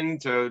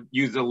end to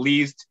use the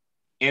least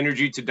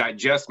energy to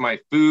digest my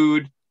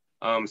food,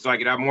 so I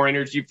could have more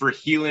energy for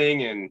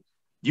healing and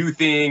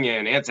youthing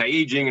and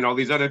anti-aging and all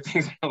these other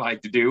things I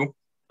like to do.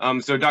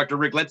 So Dr.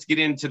 Rick, let's get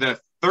into the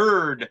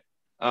third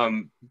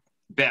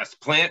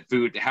best plant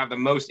food to have the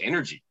most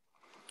energy.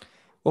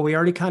 Well, we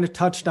already kind of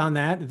touched on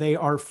that. They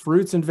are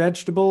fruits and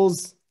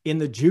vegetables in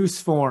the juice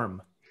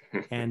form.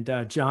 And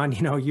John,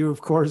 you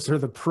of course are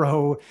the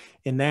pro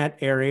in that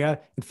area.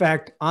 In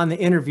fact, on the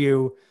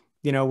interview,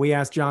 we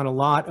asked John a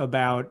lot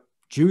about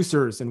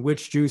juicers and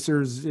which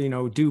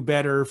juicers, do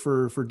better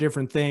for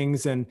different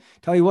things. And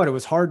tell you what, it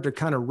was hard to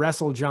kind of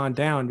wrestle John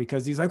down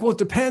because he's like, well, it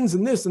depends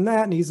and this and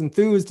that. And he's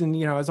enthused and,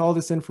 has all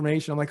this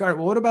information. I'm like, all right,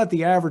 well, what about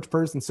the average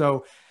person?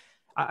 So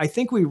I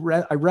think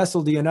I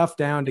wrestled you enough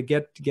down to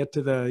get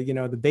to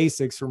the, the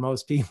basics for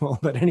most people.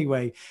 But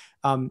anyway,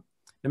 no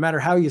matter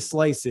how you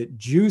slice it,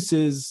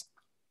 juices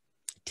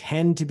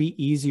tend to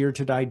be easier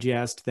to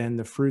digest than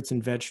the fruits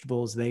and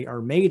vegetables they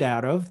are made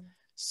out of.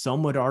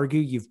 Some would argue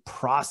you've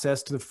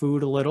processed the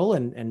food a little,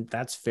 and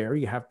that's fair.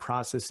 You have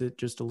processed it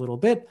just a little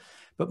bit,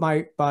 but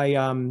by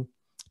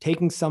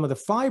taking some of the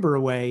fiber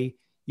away,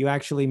 you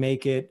actually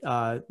make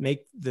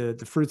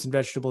the fruits and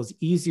vegetables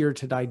easier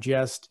to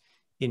digest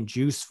in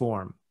juice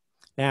form.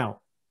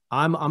 Now,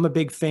 I'm a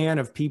big fan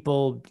of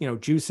people,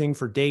 juicing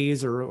for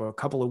days or a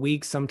couple of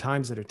weeks,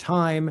 sometimes at a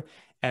time,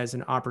 as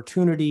an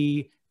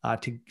opportunity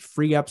to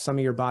free up some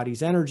of your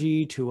body's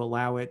energy, to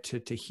allow it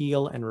to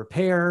heal and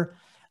repair.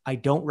 I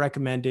don't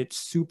recommend it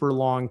super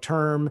long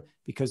term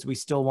because we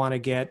still want to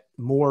get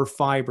more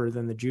fiber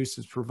than the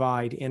juices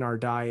provide in our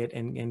diet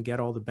and get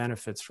all the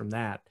benefits from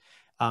that.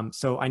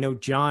 So I know,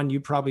 John, you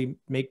probably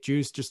make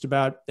juice just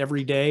about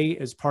every day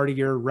as part of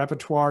your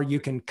repertoire. You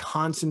can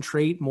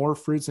concentrate more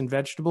fruits and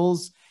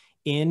vegetables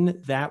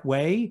in that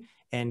way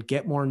and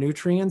get more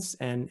nutrients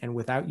and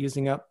without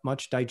using up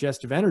much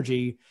digestive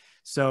energy.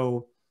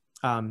 So,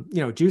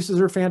 juices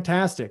are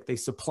fantastic. They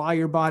supply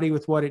your body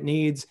with what it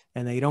needs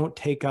and they don't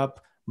take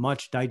up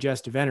much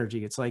digestive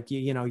energy. It's like,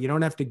 you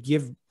don't have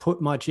to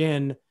put much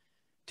in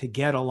to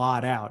get a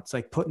lot out. It's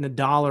like putting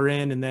 $1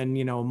 in and then,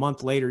 a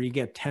month later you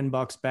get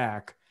 $10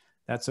 back.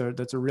 That's a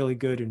really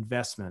good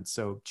investment.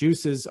 So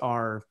juices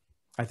are,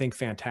 I think,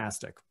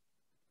 fantastic.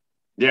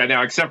 Yeah,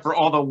 now except for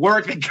all the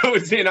work that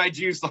goes in, I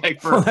juice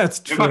like for that's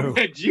true. If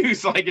I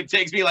juice, like it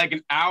takes me like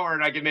an hour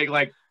and I can make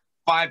like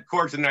 5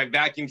 quarts and I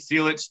vacuum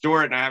seal it,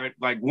 store it, and I have it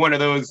like one of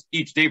those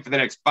each day for the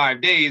next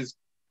 5 days.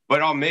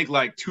 But I'll make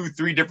like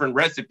 2-3 different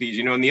recipes,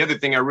 And the other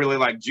thing I really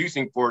like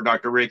juicing for,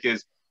 Dr. Rick,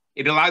 is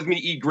it allows me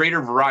to eat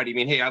greater variety. I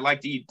mean, hey, I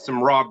like to eat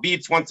some raw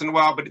beets once in a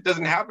while, but it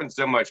doesn't happen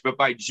so much. But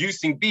by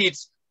juicing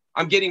beets,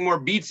 I'm getting more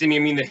beets in me. I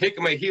mean, the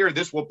jicama here,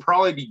 this will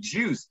probably be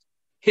juiced.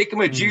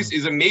 Jicama juice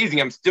is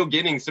amazing. I'm still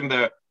getting some of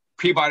the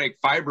prebiotic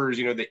fibers,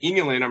 the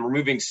inulin. I'm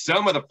removing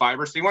some of the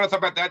fiber. So you want to talk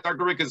about that,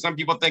 Dr. Rick? Because some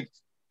people think,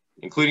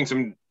 including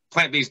some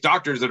plant-based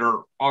doctors that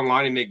are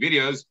online and make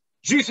videos,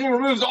 juicing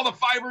removes all the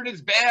fiber and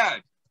it's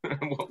bad.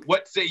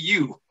 What say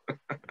you?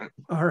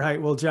 All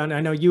right. Well, John, I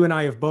know you and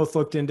I have both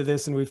looked into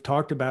this and we've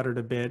talked about it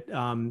a bit.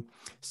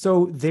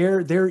 So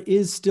there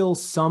is still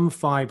some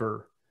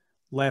fiber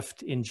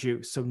left in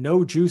juice. So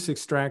no juice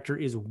extractor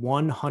is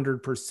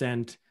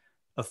 100%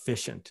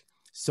 efficient.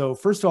 So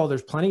first of all,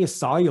 there's plenty of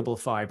soluble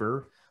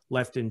fiber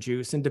left in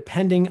juice. And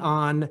depending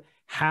on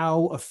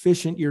how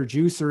efficient your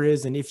juicer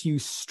is and if you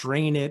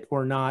strain it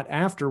or not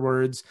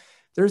afterwards,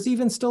 there's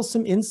even still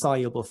some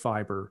insoluble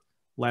fiber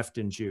left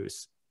in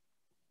juice.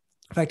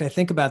 In fact, I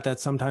think about that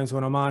sometimes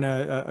when I'm on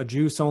a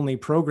juice-only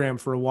program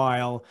for a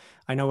while.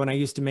 I know when I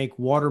used to make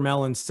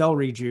watermelon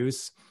celery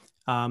juice,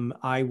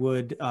 I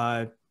would,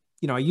 I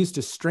used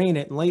to strain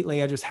it. And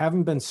lately, I just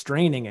haven't been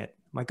straining it.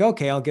 I'm like,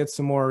 okay, I'll get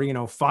some more,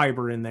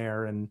 fiber in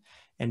there and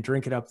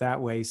drink it up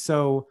that way.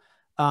 So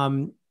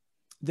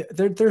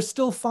there's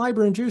still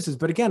fiber in juices.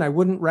 But again, I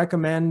wouldn't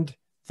recommend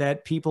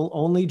that people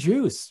only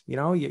juice. You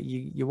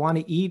want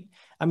to eat.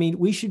 I mean,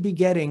 we should be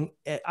getting,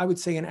 I would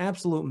say, an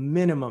absolute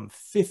minimum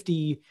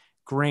 50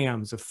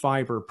 grams of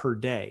fiber per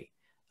day.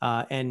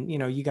 And,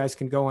 you guys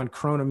can go on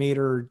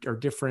Chronometer or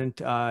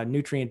different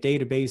nutrient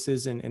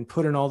databases and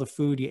put in all the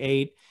food you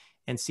ate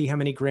and see how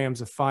many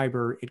grams of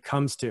fiber it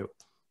comes to.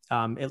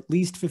 At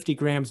least 50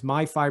 grams.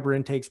 My fiber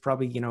intake's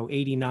probably,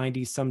 80,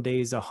 90, some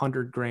days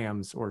 100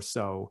 grams or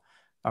so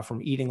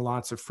from eating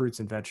lots of fruits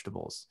and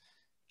vegetables.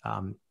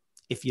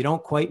 If you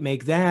don't quite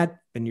make that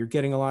and you're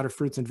getting a lot of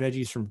fruits and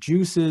veggies from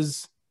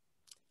juices,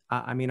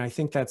 I mean, I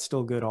think that's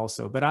still good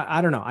also, but I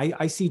don't know.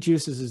 I see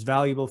juices as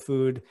valuable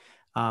food.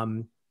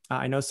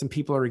 I know some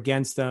people are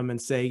against them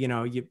and say,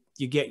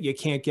 you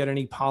can't get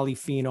any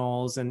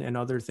polyphenols and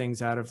other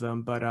things out of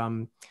them, but I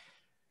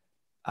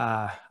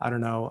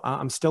don't know.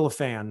 I'm still a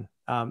fan.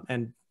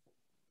 And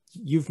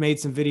you've made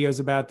some videos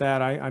about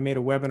that. I made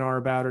a webinar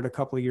about it a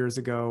couple of years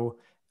ago.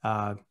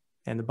 And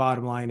the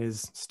bottom line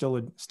is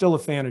still a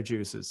fan of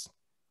juices.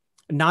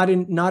 Not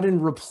in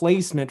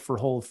replacement for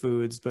whole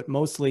foods, but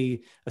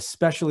mostly,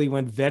 especially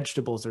when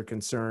vegetables are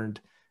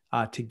concerned,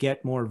 to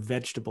get more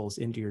vegetables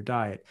into your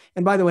diet.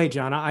 And by the way,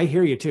 John, I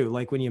hear you too.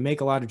 Like when you make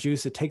a lot of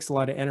juice, it takes a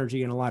lot of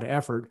energy and a lot of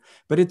effort,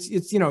 but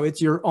it's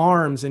your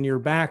arms and your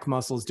back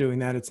muscles doing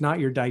that. It's not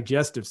your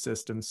digestive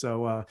system.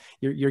 So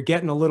you're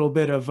getting a little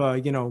bit of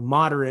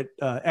moderate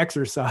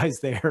exercise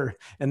there,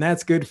 and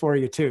that's good for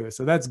you too.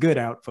 So that's good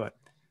output.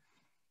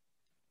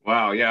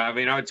 Wow. Yeah. I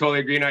mean, I would totally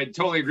agree. And I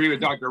totally agree with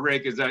Dr.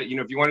 Rick is that,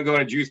 if you want to go on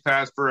a juice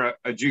fast for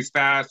a juice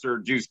fast or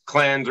juice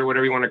cleanse or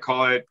whatever you want to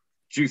call it,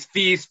 juice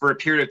feast for a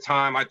period of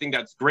time, I think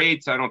that's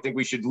great. I don't think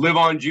we should live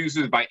on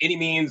juices by any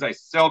means. I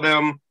sell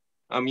them.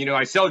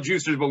 I sell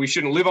juicers, but we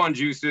shouldn't live on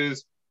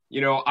juices.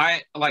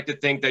 I like to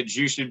think that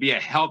juice should be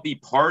a healthy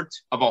part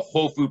of a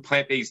whole food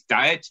plant-based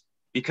diet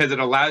because it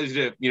allows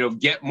you to,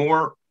 get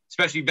more,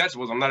 especially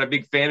vegetables. I'm not a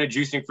big fan of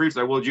juicing fruits.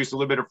 I will juice a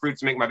little bit of fruits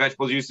to make my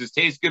vegetable juices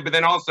taste good, but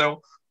then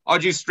also I'll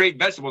juice straight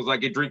vegetables.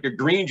 Like I drink a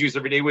green juice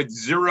every day with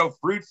 0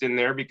 fruits in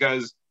there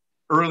because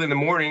early in the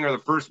morning or the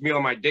first meal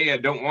of my day, I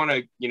don't want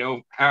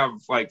to, have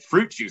like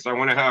fruit juice. I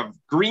want to have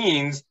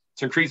greens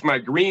to increase my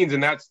greens.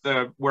 And that's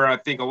where I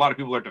think a lot of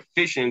people are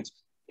deficient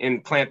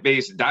in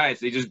plant-based diets.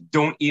 They just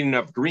don't eat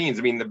enough greens.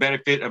 I mean, the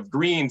benefit of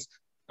greens,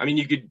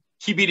 you could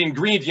keep eating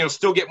greens,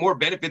 still get more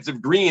benefits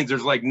of greens.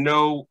 There's like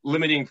no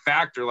limiting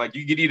factor. Like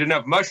you could eat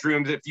enough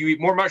mushrooms. If you eat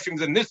more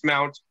mushrooms than this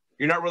amount,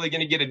 you're not really going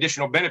to get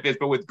additional benefits.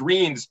 But with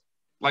greens,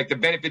 like the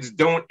benefits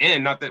don't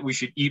end. Not that we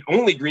should eat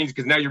only greens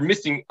because now you're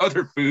missing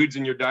other foods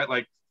in your diet,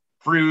 like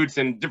fruits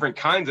and different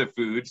kinds of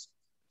foods.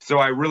 So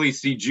I really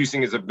see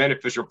juicing as a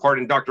beneficial part.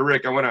 And Dr.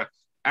 Rick, I want to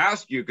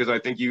ask you, because I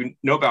think you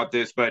know about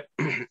this, but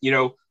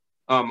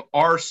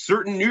are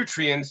certain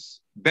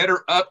nutrients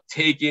better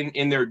uptaken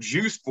in their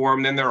juice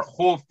form than their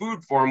whole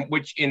food form,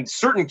 which in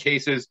certain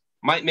cases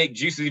might make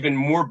juices even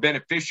more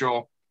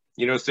beneficial,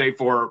 say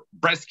for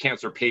breast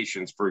cancer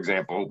patients, for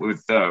example,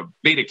 with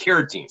beta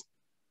carotene?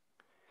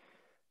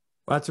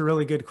 Well, that's a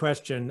really good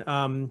question.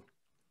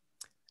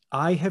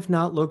 I have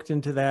not looked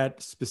into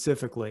that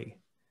specifically.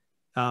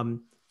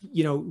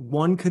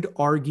 One could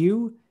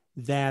argue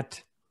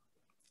that,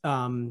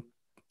 so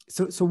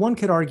one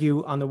could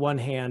argue on the one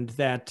hand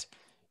that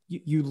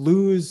you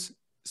lose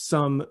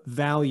some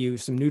value,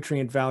 some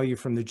nutrient value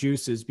from the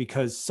juices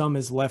because some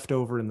is left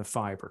over in the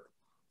fiber.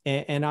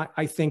 And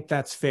I think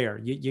that's fair.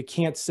 You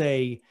can't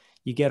say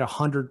you get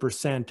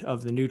 100%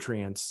 of the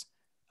nutrients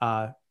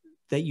that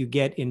you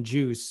get in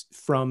juice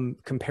from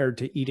compared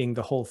to eating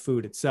the whole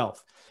food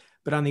itself.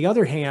 But on the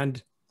other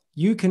hand,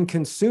 you can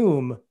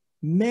consume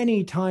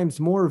many times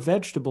more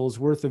vegetables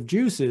worth of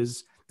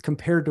juices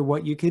compared to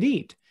what you could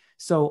eat.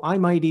 So I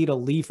might eat a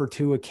leaf or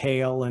two of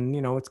kale, and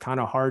it's kind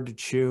of hard to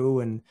chew,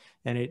 and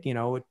it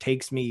it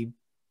takes me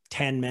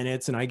 10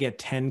 minutes and I get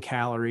 10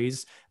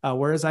 calories,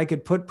 whereas I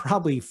could put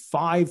probably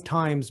 5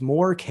 times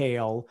more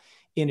kale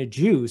in a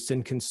juice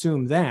and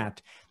consume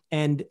that.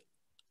 And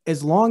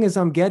as long as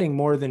I'm getting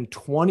more than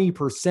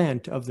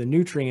 20% of the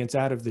nutrients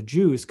out of the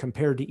juice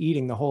compared to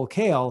eating the whole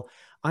kale,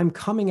 I'm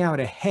coming out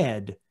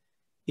ahead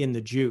in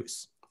the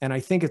juice. And I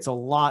think it's a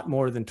lot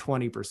more than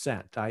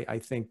 20%. I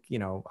think,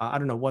 I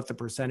don't know what the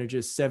percentage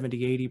is,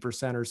 70,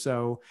 80% or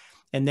so.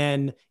 And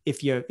then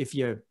if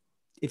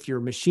your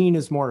machine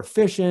is more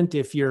efficient,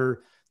 if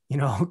you're,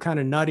 kind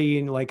of nutty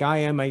and like I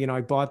am,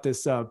 I bought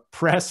this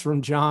press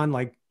from John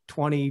like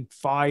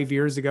 25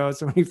 years ago.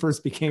 So when we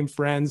first became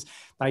friends,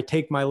 I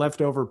take my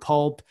leftover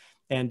pulp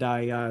and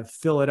I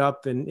fill it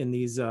up in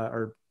these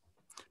or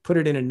put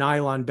it in a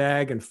nylon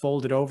bag and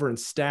fold it over and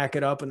stack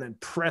it up and then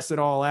press it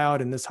all out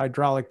in this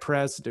hydraulic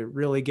press to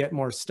really get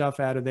more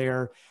stuff out of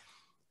there.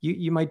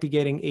 You might be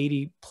getting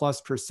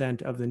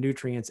 80+% of the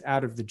nutrients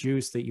out of the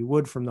juice that you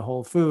would from the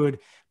whole food.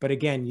 But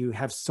again, you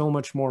have so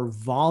much more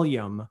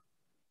volume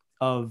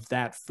of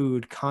that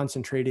food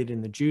concentrated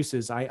in the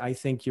juices. I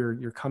think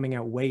you're coming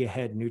out way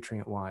ahead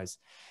nutrient wise.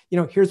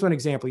 Here's one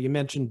example. You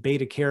mentioned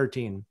beta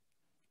carotene.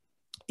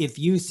 If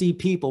you see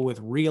people with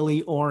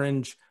really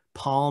orange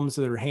palms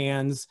of their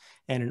hands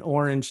and an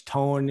orange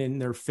tone in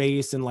their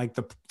face and like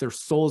their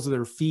soles of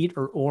their feet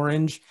are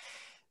orange,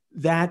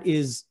 that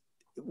is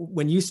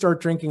when you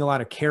start drinking a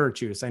lot of carrot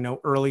juice. I know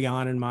early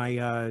on in my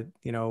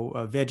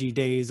veggie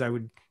days, I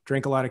would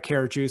drink a lot of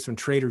carrot juice when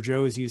Trader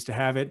Joe's used to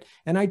have it,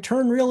 and I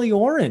turn really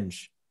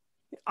orange.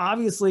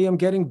 Obviously, I'm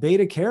getting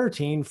beta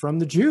carotene from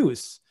the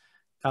juice,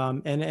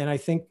 and I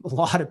think a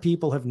lot of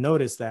people have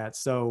noticed that.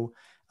 So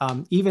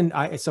anyway,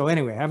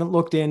 I haven't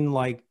looked in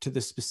like to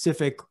the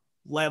specific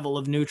level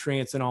of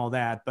nutrients and all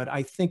that, but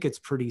I think it's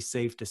pretty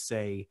safe to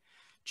say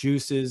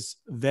juices,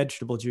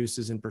 vegetable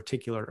juices in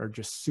particular, are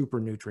just super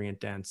nutrient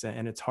dense,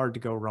 and it's hard to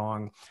go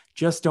wrong.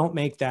 Just don't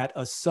make that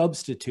a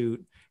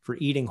substitute for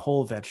eating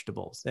whole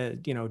vegetables.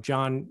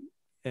 John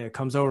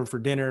comes over for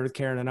dinner with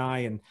Karen and I,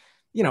 and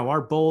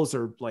our bowls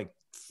are like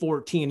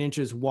 14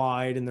 inches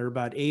wide and they're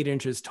about 8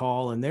 inches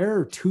tall, and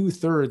they're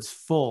 2/3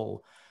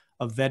 full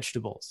of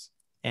vegetables.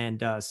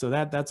 And so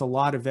that's a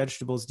lot of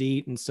vegetables to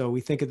eat. And so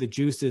we think of the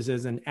juices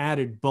as an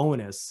added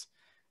bonus,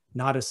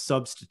 not a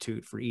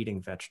substitute for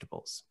eating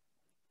vegetables.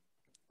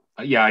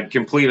 Yeah, I'd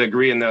completely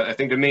agree. And I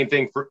think the main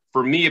thing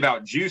for me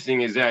about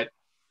juicing is that,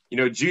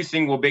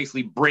 juicing will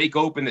basically break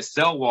open the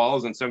cell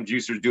walls, and some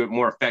juicers do it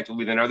more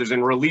effectively than others,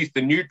 and release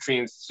the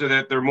nutrients so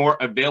that they're more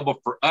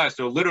available for us.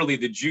 So literally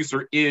the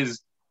juicer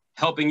is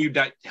helping you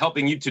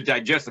to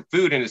digest the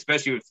food. And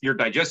especially if your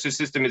digestive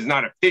system is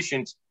not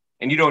efficient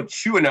and you don't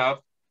chew enough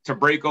to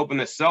break open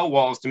the cell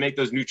walls to make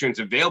those nutrients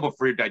available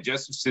for your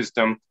digestive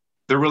system,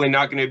 they're really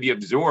not going to be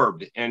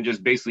absorbed and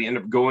just basically end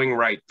up going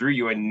right through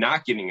you and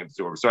not getting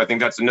absorbed. So I think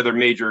that's another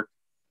major,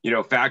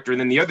 factor. And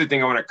then the other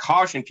thing I want to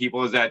caution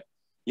people is that,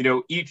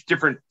 each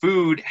different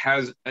food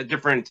has a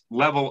different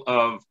level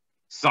of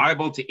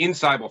soluble to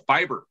insoluble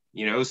fiber,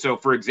 So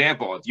for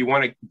example, if you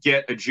want to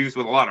get a juice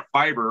with a lot of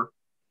fiber,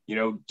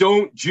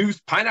 don't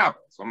juice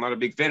pineapples. I'm not a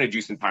big fan of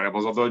juicing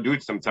pineapples, although I do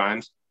it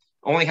sometimes.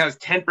 Only has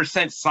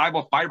 10%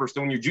 soluble fiber.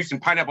 So when you're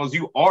juicing pineapples,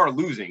 you are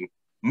losing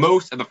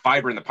most of the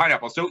fiber in the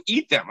pineapple. So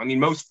eat them. I mean,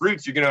 most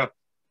fruits you're going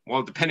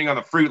to, depending on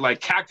the fruit, like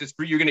cactus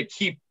fruit, you're going to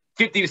keep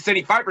 50 to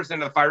 75% of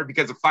the fiber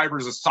because the fiber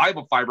is a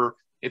soluble fiber.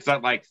 It's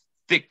not like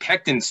thick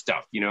pectin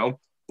stuff,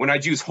 When I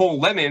juice whole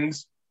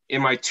lemons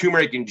in my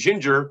turmeric and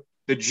ginger,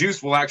 the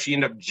juice will actually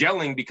end up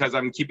gelling because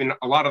I'm keeping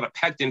a lot of the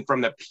pectin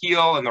from the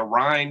peel and the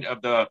rind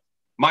of the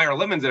Meyer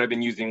lemons that I've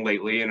been using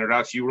lately. And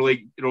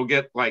it'll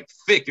get like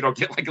thick. It'll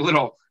get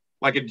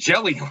like a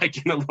jelly, like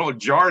in the little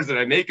jars that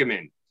I make them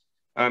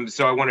in.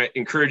 So I want to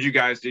encourage you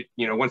guys to,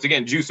 once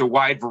again, juice a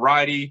wide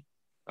variety.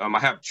 I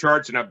have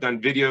charts and I've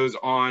done videos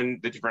on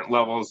the different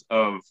levels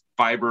of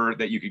fiber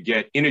that you could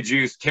get in a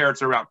juice.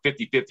 Carrots are about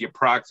 50-50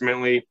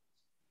 approximately.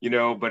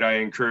 but I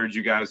encourage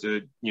you guys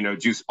to,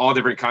 juice all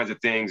different kinds of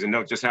things and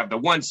don't just have the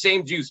one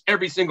same juice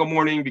every single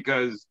morning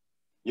because,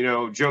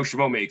 Joe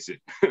Schmo makes it.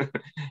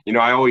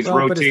 I always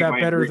rotate. But is that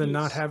better than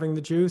not having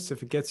the juice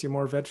if it gets you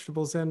more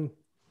vegetables in?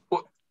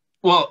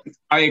 Well,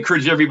 I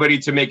encourage everybody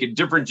to make a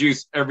different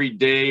juice every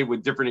day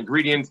with different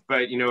ingredients.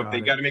 But, if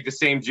they got to make the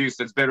same juice,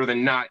 that's better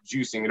than not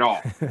juicing at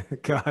all.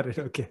 Got it.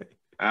 Okay.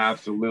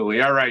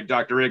 Absolutely. All right,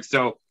 Dr. Rick.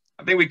 So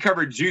I think we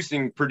covered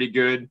juicing pretty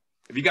good.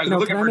 If you guys are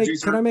looking for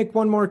juicer. Can I make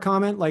one more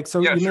comment?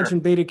 You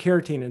mentioned beta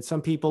carotene, and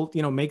some people,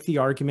 make the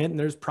argument, and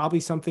there's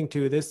probably something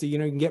to this, that, you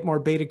can get more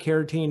beta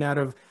carotene out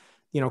of,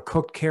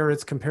 cooked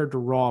carrots compared to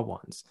raw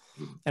ones.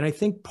 And I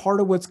think part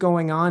of what's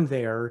going on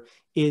there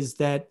is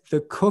that the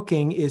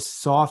cooking is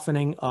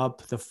softening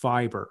up the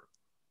fiber.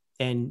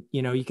 And,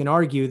 you can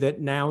argue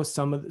that now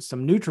some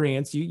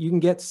nutrients, you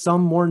can get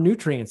some more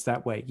nutrients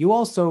that way. You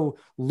also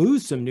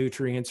lose some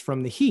nutrients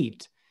from the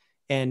heat.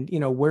 And,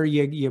 where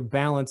you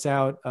balance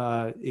out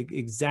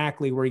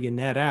exactly where you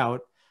net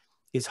out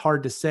is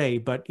hard to say.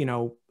 But,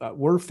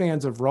 we're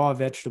fans of raw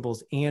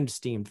vegetables and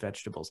steamed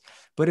vegetables.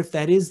 But if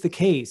that is the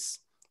case,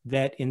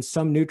 that in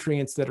some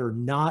nutrients that are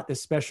not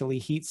especially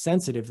heat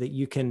sensitive, that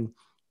you can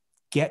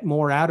get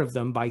more out of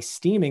them by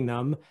steaming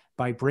them,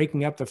 by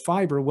breaking up the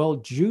fiber, well,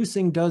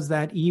 juicing does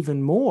that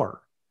even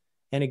more.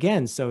 And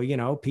again, so,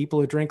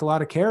 people who drink a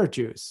lot of carrot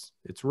juice,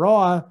 it's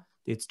raw,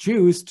 it's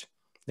juiced,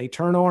 they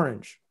turn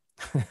orange.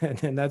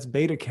 And that's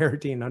beta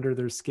carotene under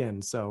their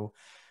skin. So,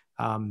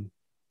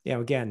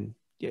 again,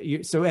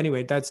 so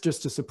anyway, that's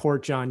just to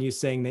support John, you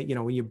saying that,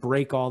 when you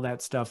break all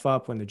that stuff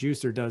up, when the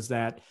juicer does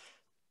that,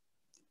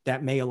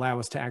 that may allow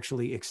us to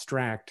actually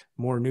extract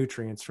more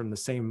nutrients from the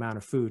same amount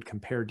of food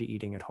compared to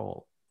eating it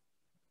whole.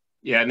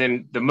 Yeah. And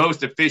then the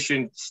most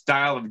efficient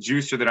style of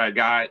juicer that I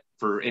got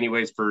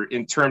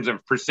in terms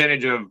of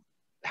percentage of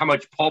how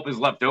much pulp is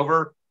left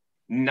over,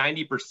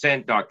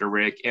 90%, Dr.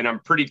 Rick. And I'm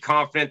pretty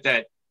confident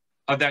that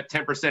of that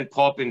 10%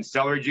 pulp in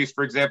celery juice,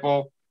 for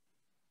example,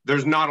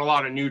 there's not a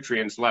lot of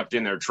nutrients left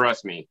in there.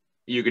 Trust me.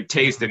 You could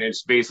taste it.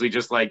 It's basically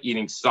just like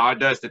eating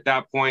sawdust at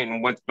that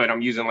point. But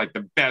I'm using like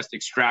the best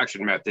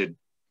extraction method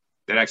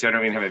that actually I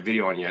don't even have a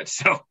video on yet.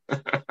 So,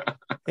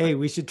 hey,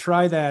 we should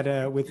try that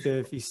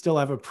if you still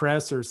have a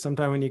press, or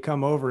sometime when you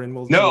come over, and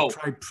we'll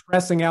try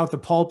pressing out the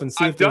pulp and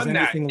see if there's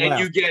anything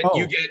left. And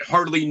you get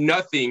hardly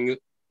nothing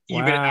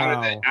even out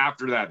of it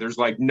after that. There's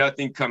like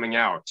nothing coming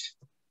out.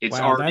 It's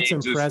already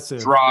that's impressive.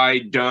 Just dry,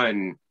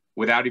 done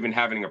without even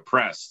having a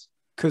press.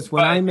 Because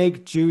when I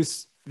make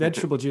juice,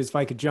 vegetable juice, if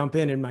I could jump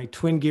in my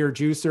twin gear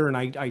juicer and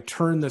I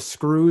turn the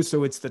screw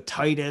so it's the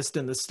tightest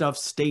and the stuff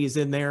stays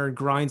in there and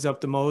grinds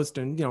up the most,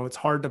 and it's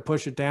hard to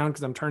push it down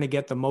because I'm trying to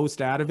get the most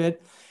out of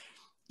it.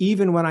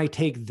 Even when I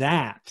take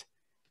that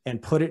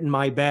and put it in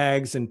my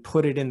bags and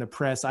put it in the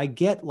press, I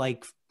get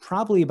like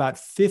probably about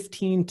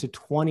 15 to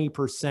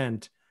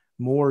 20%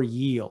 more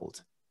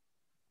yield.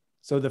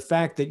 So the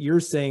fact that you're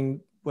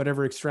saying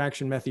whatever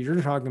extraction method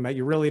you're talking about,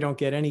 you really don't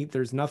get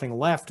there's nothing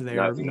left there,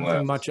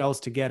 nothing much else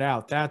to get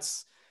out.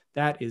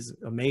 That is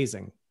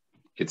amazing.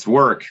 It's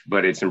work,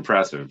 but it's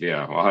impressive.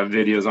 Yeah. I'll have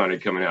videos on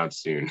it coming out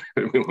soon.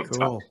 We won't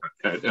talk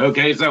about that.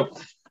 Okay. So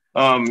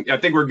I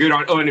think we're good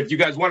on. Oh, and if you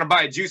guys want to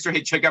buy a juicer,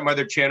 hey, check out my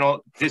other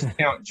channel,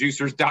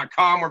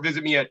 discountjuicers.com, or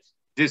visit me at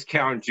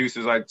Discount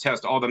Juices. I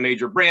test all the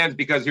major brands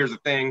because here's the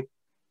thing.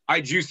 I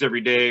juice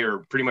every day, or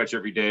pretty much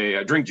every day.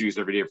 I drink juice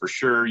every day for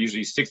sure,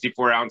 usually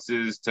 64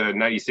 ounces to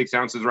 96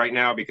 ounces right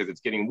now because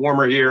it's getting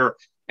warmer here.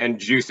 And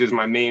juice is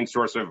my main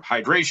source of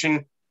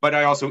hydration. But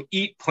I also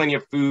eat plenty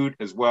of food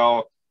as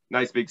well.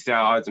 Nice big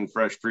salads and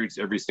fresh fruits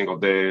every single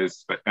day,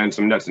 and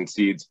some nuts and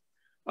seeds.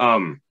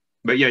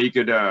 But yeah, you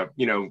could,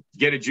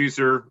 get a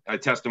juicer. I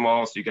test them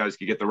all so you guys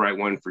can get the right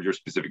one for your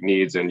specific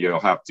needs. And you'll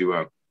have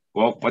to,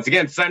 once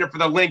again, sign up for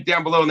the link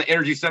down below in the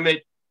Energy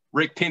Summit.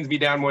 Rick pins me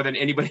down more than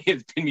anybody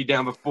has pinned me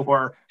down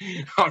before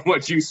on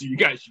what juicer you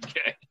guys should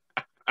get.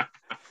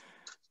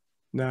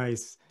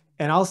 Nice.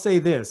 And I'll say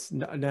this.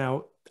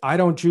 Now, I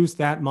don't juice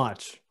that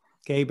much.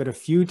 Okay, but a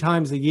few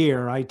times a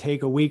year, I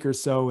take a week or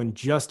so and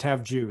just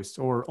have juice,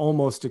 or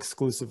almost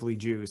exclusively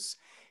juice.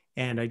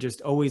 And I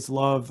just always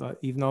love,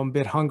 even though I'm a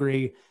bit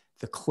hungry,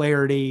 the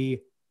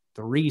clarity,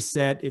 the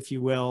reset, if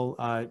you will.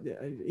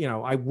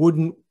 I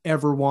wouldn't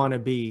ever want to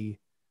be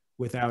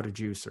without a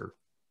juicer.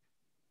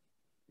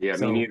 Yeah,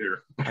 me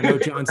neither. I know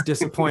John's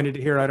disappointed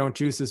to hear I don't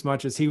juice as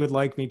much as he would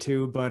like me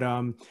to, but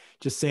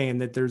just saying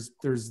that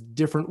there's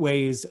different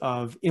ways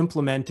of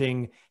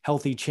implementing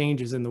healthy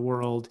changes in the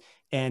world.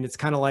 And it's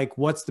kind of like,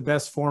 what's the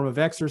best form of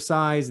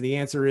exercise? The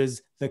answer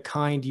is the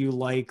kind you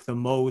like the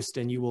most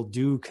and you will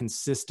do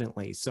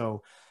consistently.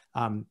 So,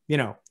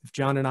 if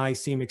John and I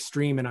seem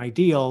extreme and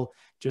ideal,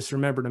 just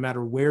remember, no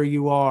matter where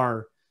you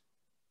are,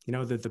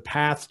 that the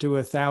path to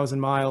 1,000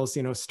 miles,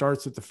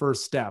 starts with the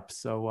first step.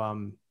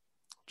 So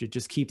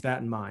just keep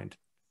that in mind.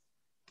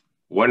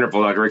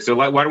 Wonderful, Dr. Rick. So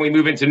why don't we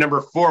move into number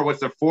 4?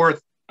 What's the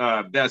fourth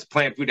best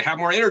plant food to have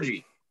more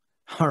energy?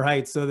 All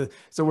right. So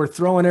we're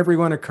throwing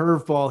everyone a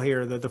curveball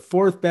here. The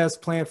fourth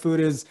best plant food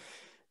is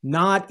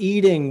not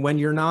eating when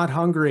you're not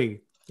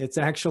hungry. It's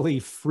actually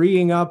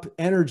freeing up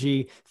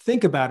energy.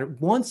 Think about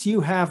it. Once you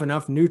have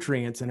enough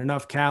nutrients and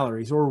enough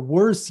calories, or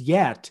worse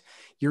yet,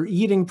 you're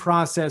eating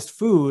processed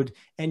food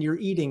and you're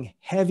eating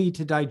heavy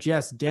to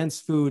digest dense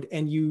food,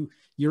 and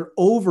you're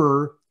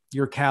over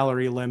your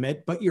calorie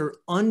limit, but you're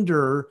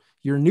under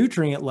your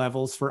nutrient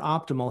levels for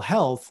optimal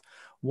health.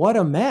 What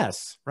a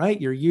mess, right?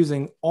 You're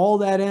using all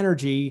that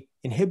energy,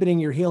 inhibiting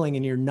your healing,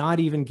 and you're not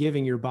even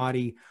giving your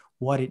body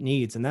what it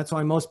needs. And that's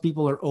why most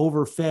people are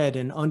overfed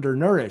and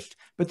undernourished.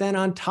 But then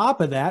on top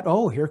of that,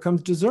 oh, here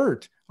comes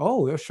dessert.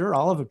 Oh, yeah, sure,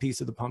 I'll have a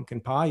piece of the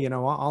pumpkin pie. You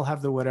know, I'll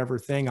have the whatever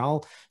thing.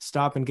 I'll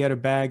stop and get a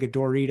bag of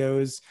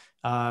Doritos,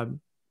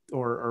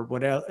 or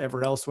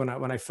whatever else when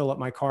I fill up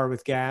my car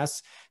with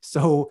gas.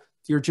 So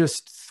you're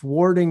just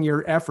thwarting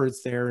your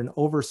efforts there and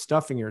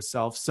overstuffing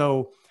yourself.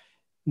 So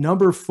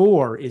number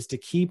 4 is to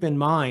keep in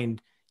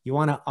mind, you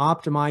want to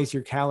optimize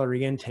your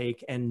calorie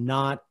intake and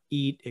not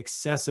eat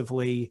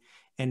excessively.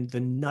 And the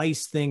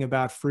nice thing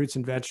about fruits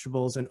and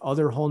vegetables and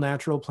other whole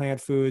natural plant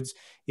foods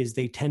is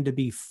they tend to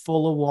be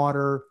full of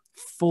water,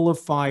 full of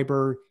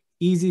fiber,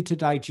 easy to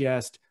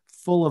digest,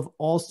 full of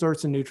all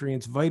sorts of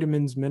nutrients,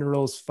 vitamins,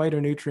 minerals,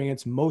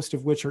 phytonutrients, most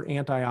of which are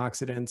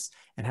antioxidants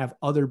and have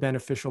other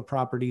beneficial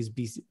properties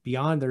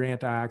beyond their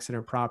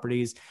antioxidant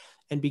properties.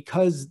 And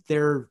because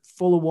they're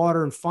full of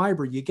water and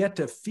fiber, you get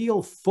to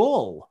feel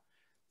full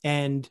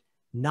and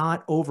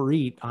not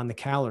overeat on the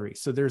calories.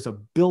 So there's a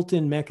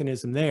built-in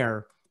mechanism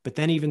there. But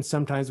then even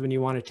sometimes when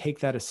you want to take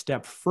that a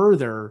step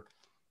further,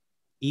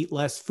 eat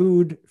less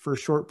food for a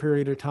short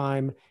period of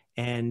time,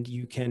 and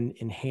you can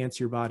enhance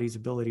your body's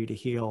ability to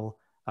heal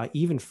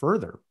even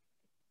further.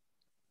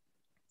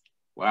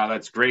 Wow,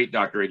 that's great,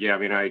 Dr. Rick. Yeah, I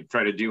mean, I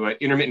try to do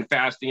intermittent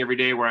fasting every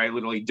day where I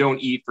literally don't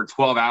eat for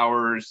 12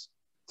 hours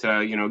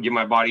to, give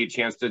my body a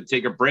chance to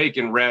take a break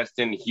and rest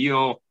and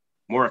heal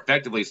more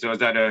effectively. So is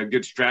that a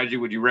good strategy?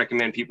 Would you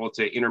recommend people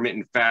to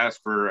intermittent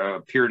fast for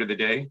a period of the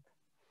day?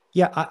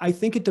 Yeah, I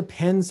think it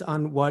depends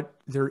on what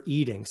they're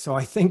eating. So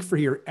I think for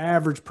your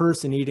average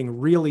person eating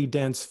really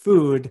dense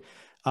food,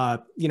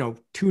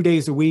 2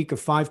 days a week of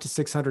 500 to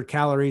 600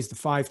 calories, the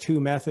 5-2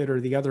 method,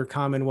 or the other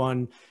common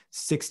one,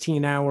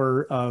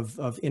 16-hour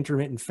of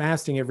intermittent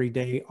fasting every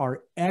day,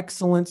 are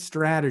excellent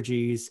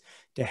strategies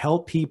to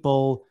help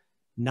people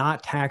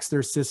not tax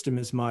their system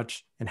as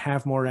much and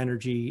have more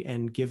energy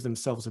and give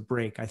themselves a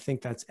break. I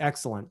think that's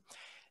excellent.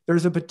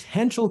 There's a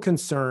potential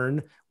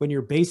concern when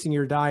you're basing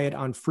your diet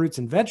on fruits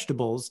and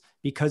vegetables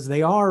because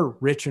they are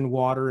rich in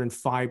water and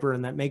fiber,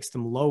 and that makes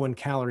them low in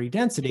calorie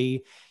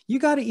density. You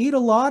got to eat a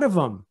lot of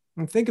them.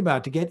 And think about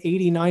it, to get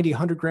 80, 90,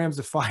 100 grams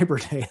of fiber a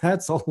day,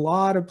 that's a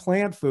lot of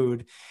plant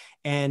food.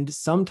 And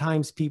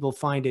sometimes people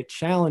find it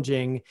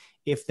challenging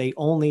if they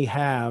only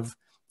have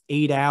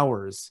 8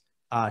 hours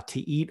to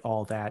eat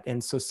all that.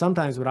 And so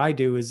sometimes what I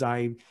do is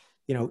I,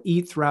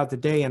 eat throughout the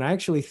day, and I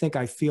actually think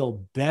I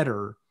feel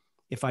better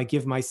if I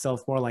give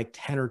myself more like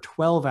 10 or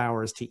 12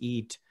 hours to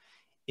eat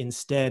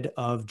instead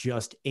of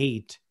just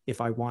 8,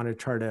 if I want to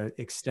try to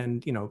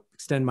extend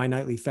my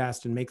nightly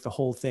fast and make the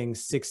whole thing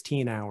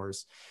 16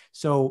 hours.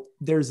 So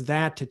there's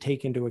that to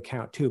take into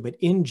account too. But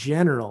in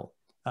general,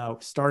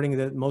 starting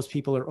that most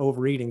people are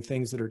overeating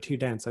things that are too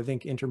dense, I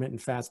think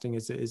intermittent fasting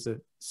is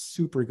a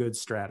super good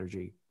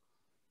strategy.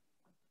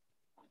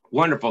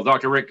 Wonderful,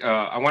 Dr. Rick.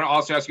 I want to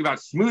also ask you about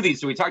smoothies.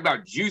 So we talked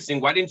about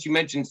juicing. Why didn't you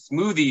mention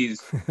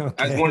smoothies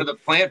as one of the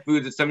plant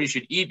foods that somebody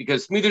should eat?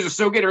 Because smoothies are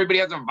so good. Everybody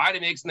has a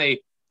Vitamix, and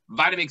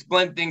Vitamix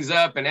blend things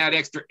up and add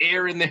extra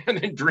air in there and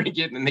then drink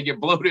it, and then they get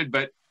bloated.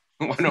 But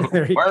why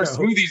are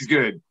smoothies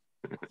good?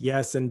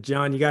 Yes. And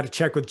John, you got to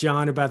check with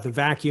John about the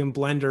vacuum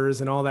blenders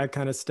and all that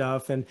kind of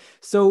stuff. And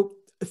so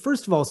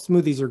first of all,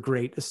 smoothies are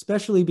great,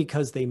 especially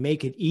because they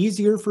make it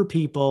easier for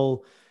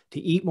people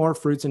to eat more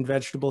fruits and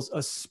vegetables,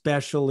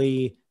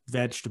 especially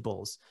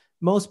vegetables.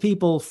 Most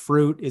people,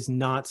 fruit is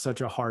not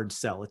such a hard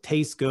sell. It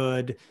tastes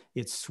good,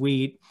 it's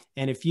sweet.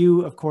 And if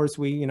you, of course,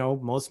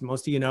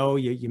 most of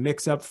you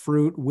mix up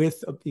fruit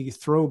with, you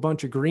throw a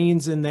bunch of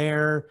greens in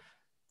there,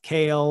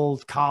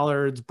 kale,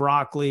 collards,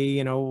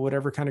 broccoli,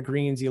 whatever kind of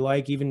greens you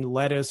like, even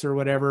lettuce or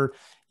whatever,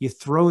 you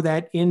throw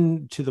that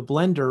into the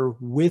blender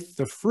with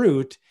the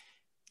fruit,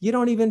 you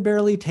don't even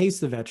barely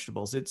taste the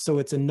vegetables. So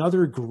it's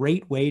another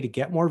great way to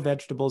get more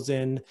vegetables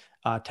in,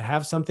 to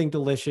have something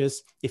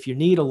delicious. If you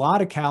need a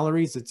lot of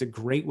calories, it's a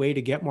great way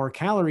to get more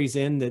calories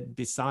in, that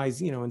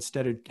besides,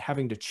 instead of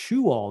having to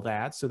chew all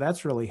that. So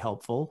that's really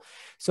helpful.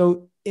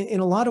 So in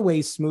a lot of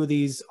ways,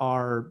 smoothies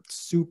are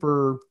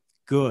super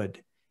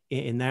good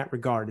in that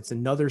regard. It's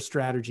another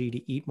strategy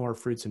to eat more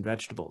fruits and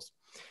vegetables.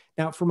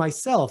 Now, for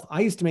myself,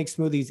 I used to make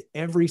smoothies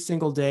every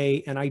single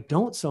day, and I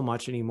don't so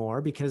much anymore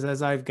because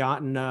as I've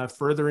gotten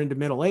further into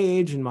middle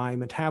age and my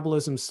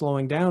metabolism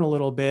slowing down a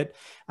little bit,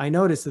 I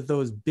noticed that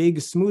those big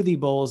smoothie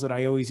bowls that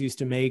I always used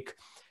to make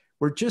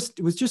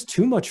it was just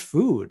too much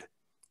food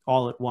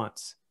all at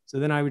once. So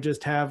then I would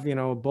just have,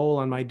 a bowl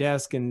on my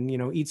desk and,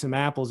 eat some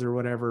apples or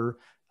whatever.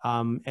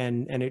 And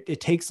it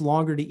takes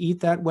longer to eat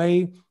that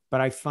way,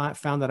 but I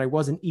found that I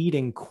wasn't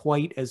eating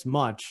quite as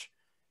much.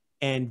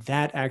 And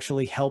that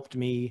actually helped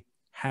me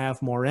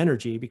have more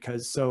energy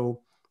because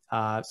so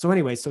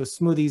anyway, so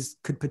smoothies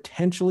could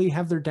potentially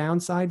have their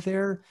downside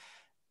there,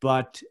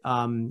 but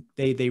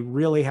they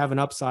really have an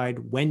upside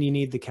when you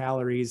need the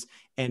calories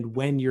and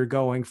when you're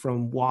going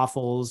from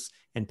waffles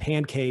and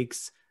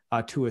pancakes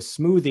to a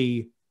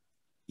smoothie.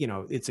 You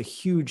know, it's a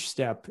huge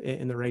step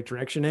in the right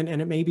direction,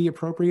 and it may be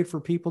appropriate for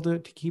people to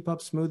keep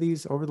up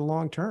smoothies over the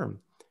long term.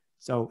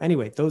 So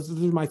anyway, those are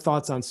my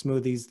thoughts on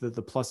smoothies,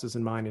 the pluses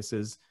and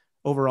minuses.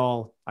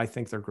 Overall, I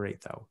think they're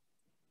great though.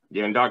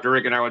 Yeah, and Dr.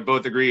 Rick and I would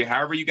both agree.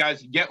 However, you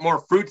guys get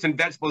more fruits and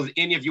vegetables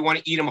in you. If you want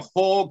to eat them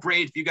whole,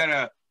 great. If you got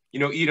to,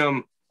 eat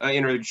them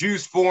in a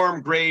juice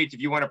form, great. If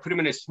you want to put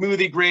them in a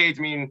smoothie, great.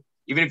 I mean,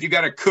 even if you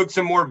got to cook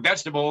some more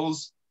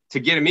vegetables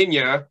to get them in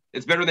you,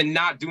 it's better than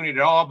not doing it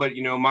at all. But,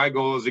 my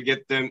goal is to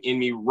get them in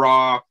me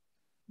raw,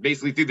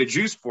 basically through the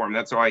juice form.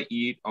 That's how I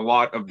eat a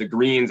lot of the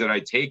greens that I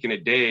take in a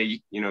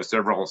day,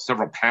 several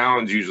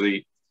pounds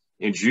usually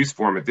in juice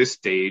form at this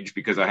stage,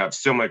 because I have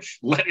so much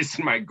lettuce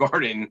in my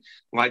garden,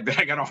 like that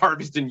I got to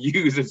harvest and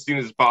use as soon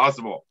as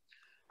possible.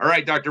 All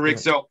right, Dr. Rick.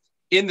 So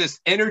in this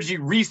Energy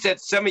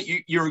Reset Summit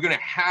you're going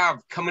to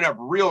have coming up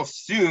real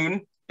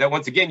soon, that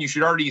once again, you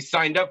should already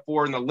signed up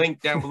for in the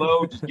link down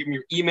below. Just give them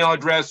your email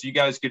address so you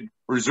guys could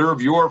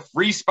reserve your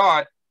free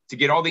spot to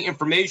get all the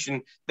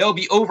information. There'll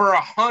be over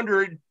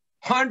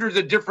hundreds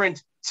of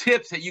different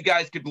tips that you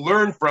guys could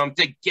learn from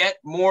to get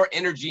more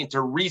energy and to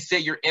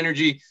reset your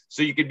energy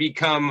so you could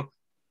become,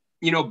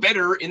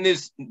 better in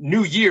this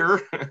new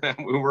year that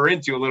we're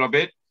into a little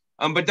bit.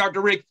 But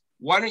Dr. Rick,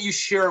 why don't you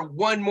share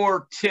one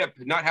more tip,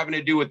 not having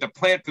to do with the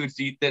plant foods,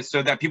 to eat this,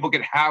 so that people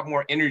can have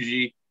more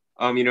energy,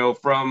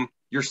 from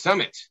your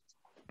summit?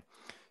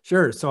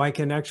 Sure. So I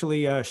can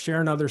actually share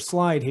another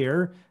slide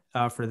here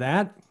for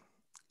that.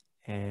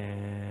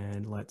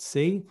 And let's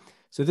see.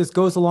 So this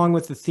goes along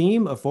with the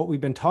theme of what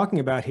we've been talking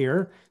about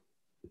here.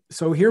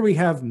 So here we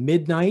have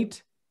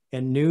midnight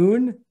and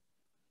noon.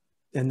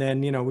 And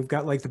then, we've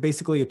got like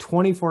basically a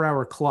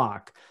 24-hour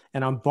clock.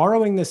 And I'm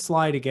borrowing this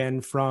slide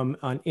again from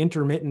an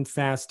intermittent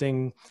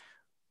fasting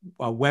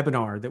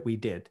webinar that we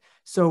did.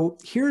 So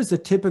here's a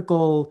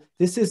typical,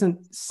 this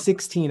isn't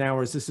 16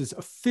 hours. This is a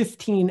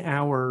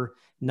 15-hour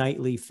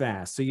nightly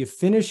fast. So you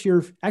finish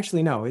your,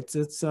 actually, no,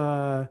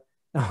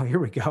 oh, here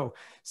we go.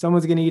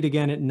 Someone's going to eat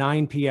again at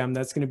 9 p.m.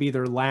 That's going to be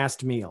their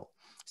last meal.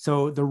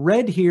 So the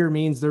red here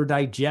means they're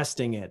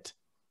digesting it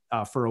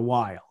for a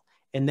while.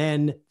 And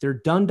then they're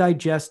done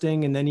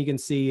digesting, and then you can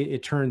see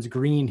it turns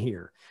green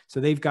here. So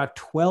they've got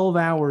 12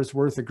 hours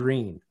worth of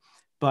green,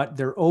 but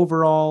their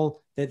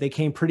overall, they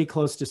came pretty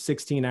close to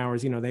 16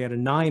 hours. They had a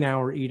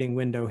 9-hour eating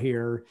window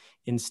here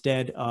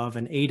instead of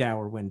an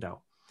 8-hour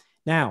window.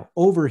 Now,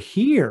 over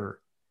here,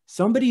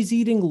 somebody's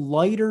eating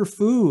lighter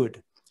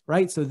food,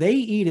 right? So they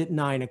eat at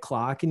 9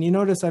 o'clock, and you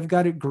notice I've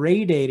got it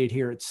gradated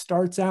here. It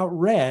starts out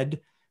red,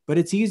 but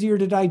it's easier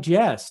to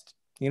digest.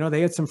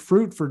 They had some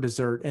fruit for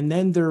dessert, and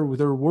then they're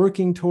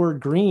working toward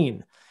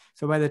green.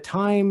 So by the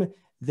time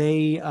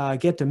they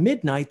get to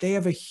midnight, they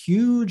have a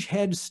huge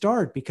head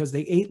start because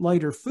they ate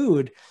lighter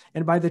food.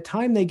 And by the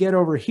time they get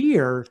over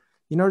here,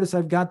 you notice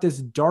I've got this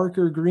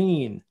darker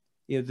green.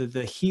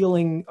 The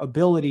healing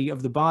ability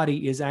of the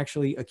body is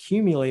actually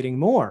accumulating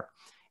more.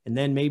 And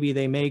then maybe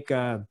they make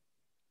a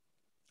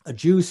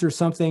juice or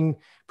something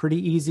pretty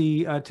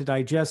easy to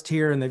digest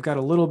here, and they've got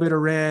a little bit of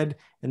red,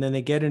 and then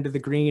they get into the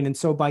green. And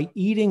so by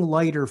eating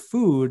lighter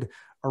food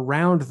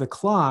around the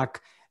clock,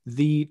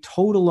 the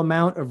total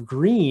amount of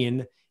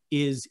green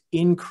is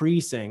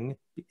increasing,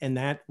 and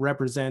that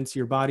represents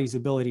your body's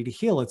ability to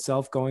heal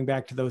itself, going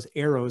back to those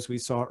arrows we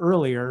saw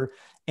earlier.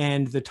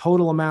 And the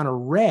total amount of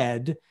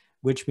red,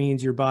 which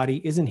means your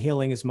body isn't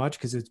healing as much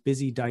because it's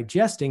busy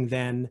digesting,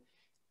 then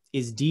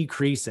is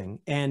decreasing.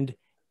 And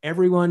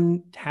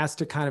everyone has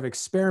to kind of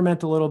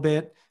experiment a little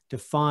bit to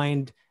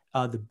find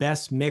the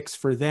best mix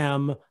for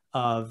them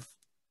of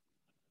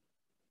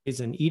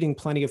eating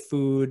plenty of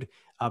food,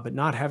 but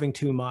not having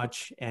too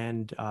much.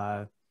 And,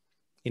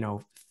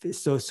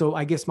 so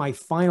I guess my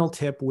final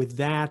tip with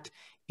that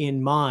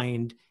in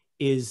mind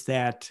is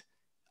that,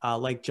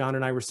 like John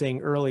and I were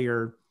saying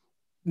earlier,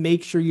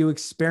 make sure you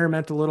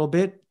experiment a little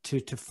bit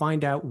to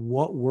find out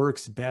what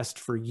works best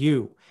for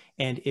you.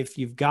 And if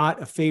you've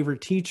got a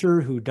favorite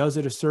teacher who does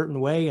it a certain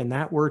way and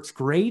that works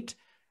great,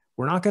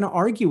 we're not going to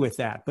argue with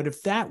that. But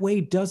if that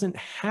way doesn't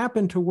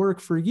happen to work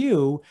for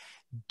you,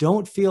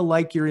 don't feel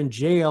like you're in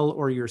jail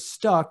or you're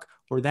stuck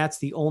or that's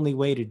the only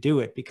way to do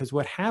it. Because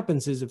what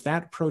happens is if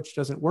that approach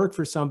doesn't work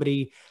for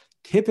somebody,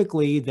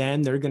 typically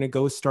then they're going to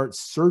go start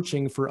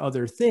searching for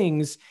other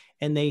things,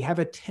 and they have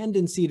a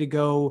tendency to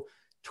go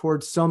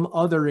towards some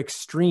other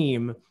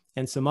extreme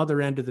and some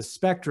other end of the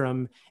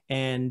spectrum.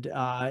 And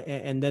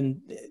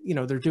then,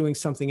 they're doing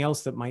something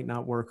else that might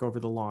not work over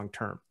the long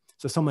term.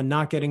 So someone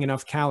not getting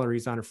enough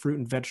calories on a fruit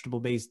and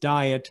vegetable-based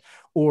diet,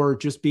 or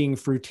just being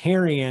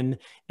fruitarian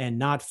and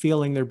not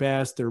feeling their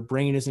best, their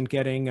brain isn't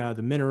getting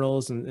the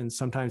minerals and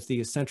sometimes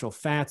the essential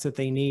fats that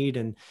they need.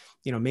 And,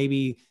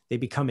 maybe they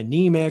become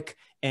anemic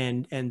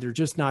and they're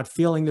just not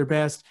feeling their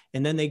best.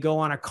 And then they go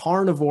on a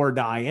carnivore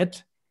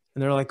diet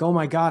and they're like, oh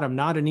my God, I'm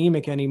not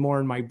anemic anymore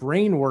and my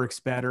brain works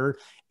better.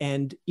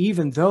 And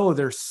even though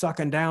they're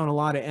sucking down a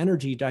lot of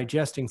energy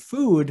digesting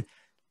food,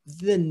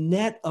 the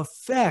net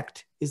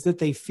effect is that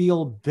they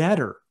feel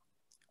better.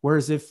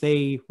 Whereas if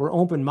they were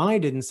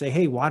open-minded and say,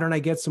 hey, why don't I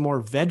get some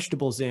more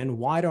vegetables in?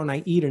 Why don't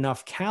I eat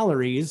enough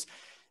calories?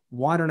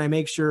 Why don't I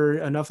make sure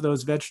enough of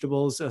those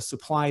vegetables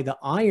supply the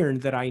iron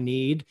that I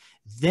need?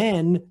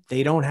 Then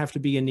they don't have to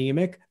be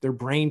anemic. Their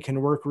brain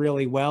can work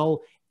really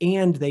well,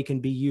 and they can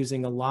be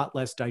using a lot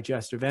less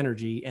digestive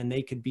energy, and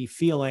they could be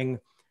feeling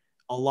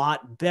a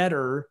lot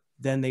better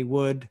than they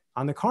would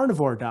on the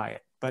carnivore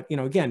diet. But, you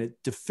know, again, a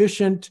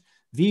deficient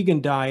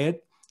vegan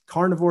diet,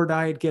 carnivore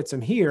diet gets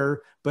them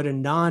here, but a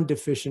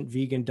non-deficient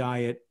vegan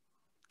diet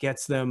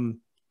gets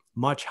them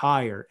much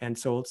higher. And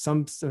so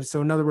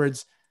in other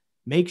words,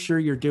 make sure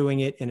you're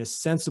doing it in a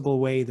sensible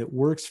way that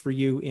works for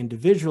you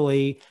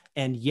individually.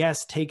 And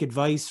yes, take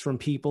advice from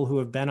people who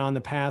have been on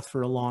the path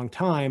for a long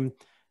time.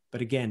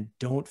 But again,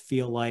 don't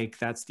feel like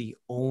that's the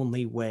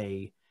only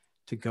way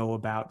to go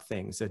about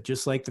things. That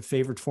just like the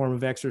favorite form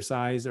of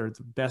exercise or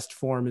the best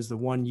form is the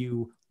one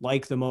you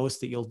like the most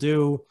that you'll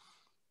do,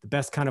 the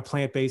best kind of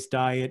plant-based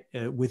diet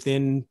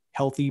within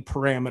healthy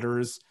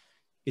parameters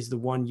is the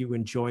one you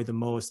enjoy the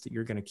most, that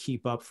you're going to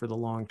keep up for the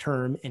long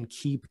term and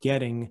keep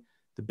getting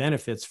the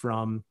benefits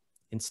from,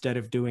 instead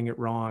of doing it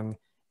wrong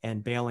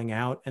and bailing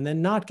out and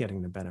then not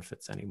getting the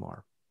benefits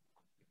anymore.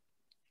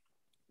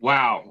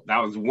 Wow, that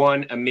was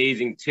one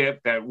amazing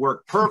tip that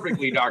worked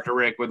perfectly, Dr.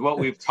 Rick, with what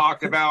we've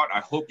talked about. I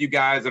hope you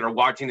guys that are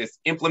watching this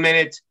implement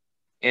it.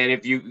 And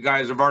if you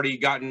guys have already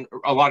gotten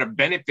a lot of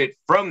benefit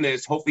from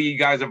this, hopefully you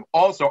guys have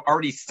also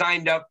already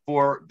signed up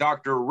for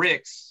Dr.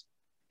 Rick's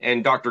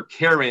and Dr.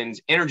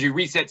 Karen's Energy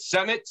Reset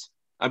Summit,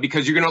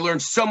 because you're going to learn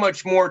so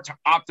much more to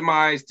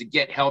optimize, to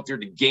get healthier,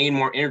 to gain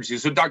more energy.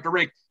 So Dr.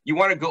 Rick, you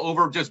want to go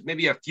over just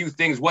maybe a few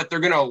things, what they're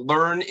going to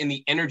learn in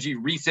the Energy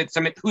Reset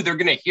Summit, who they're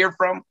going to hear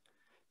from?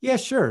 Yeah,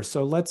 sure.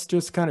 So let's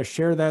just kind of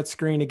share that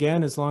screen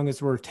again, as long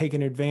as we're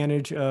taking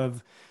advantage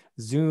of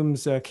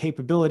Zoom's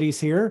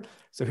capabilities here.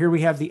 So here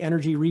we have the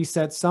Energy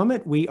Reset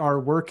Summit. We are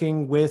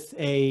working with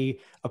a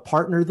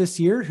partner this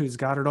year who's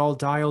got it all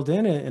dialed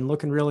in and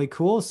looking really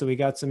cool. So we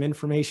got some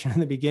information in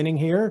the beginning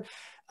here.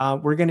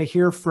 We're going to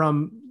hear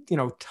from, you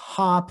know,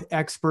 top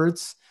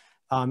experts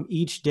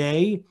each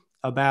day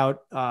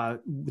about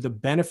the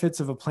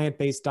benefits of a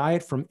plant-based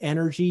diet, from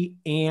energy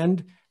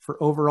and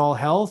for overall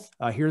health.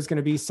 Here's going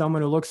to be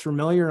someone who looks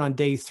familiar on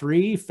day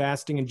 3,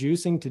 fasting and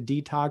juicing to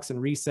detox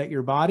and reset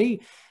your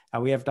body.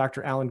 We have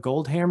Dr. Alan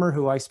Goldhammer,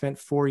 who I spent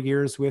 4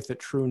 years with at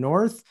True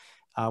North,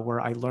 where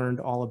I learned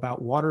all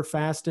about water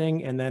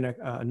fasting. And then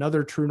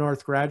another True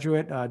North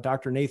graduate,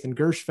 Dr. Nathan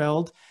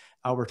Gershfeld,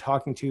 we're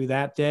talking to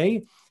that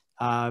day.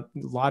 A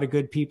lot of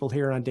good people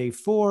here on day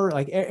 4.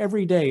 Like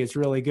every day is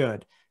really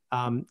good.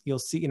 You'll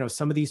see, you know,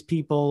 some of these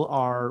people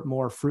are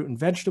more fruit and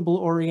vegetable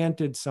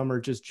oriented. Some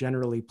are just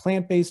generally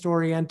plant-based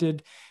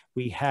oriented.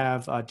 We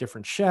have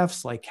different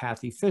chefs like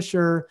Kathy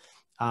Fisher.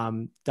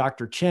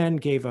 Dr. Chen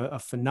gave a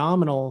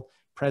phenomenal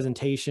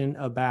presentation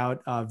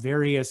about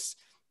various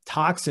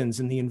toxins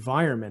in the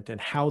environment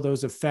and how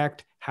those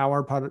affect how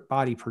our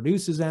body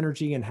produces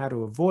energy and how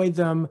to avoid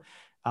them.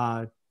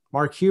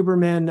 Mark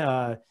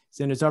Huberman is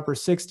in his upper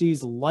 60s,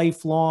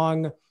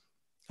 lifelong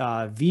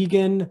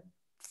vegan.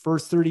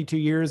 First 32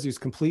 years, he was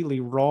completely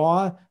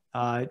raw.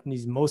 And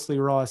he's mostly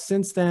raw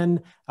since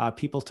then.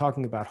 People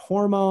talking about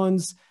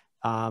hormones,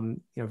 you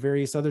know,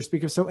 various other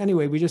speakers. So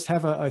anyway, we just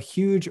have a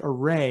huge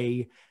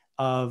array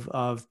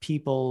of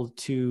people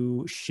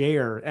to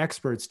share,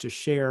 experts to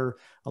share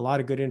a lot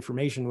of good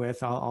information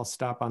with. I'll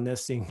stop on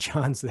this, seeing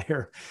John's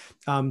there.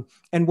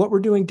 And what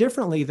we're doing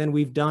differently than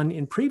we've done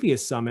in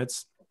previous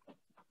summits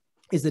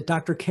is that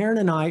Dr. Karen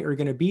and I are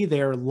going to be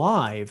there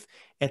live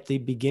at the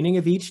beginning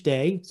of each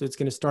day. So it's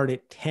going to start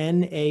at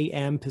 10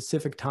 a.m.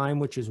 Pacific time,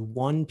 which is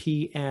 1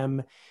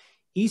 p.m.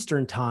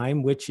 Eastern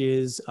time, which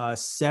is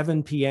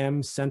 7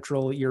 p.m.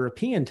 Central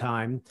European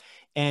time.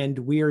 And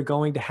we are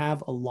going to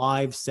have a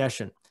live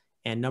session.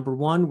 And number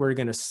one, we're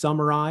going to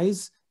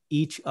summarize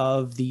each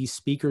of the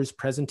speakers'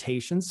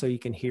 presentations so you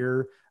can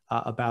hear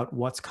about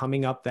what's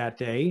coming up that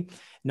day.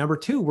 Number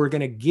two, we're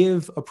going to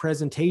give a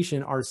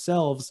presentation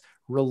ourselves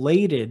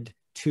related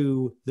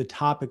to the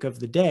topic of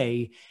the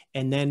day.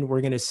 And then we're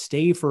going to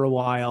stay for a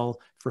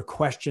while for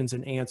questions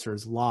and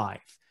answers live.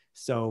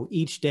 So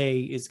each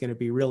day is going to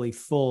be really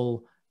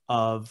full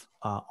of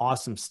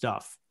awesome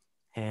stuff.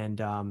 And,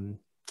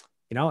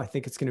 you know, I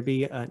think it's going to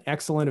be an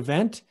excellent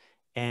event.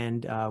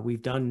 And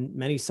we've done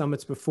many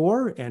summits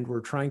before, and we're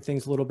trying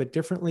things a little bit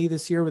differently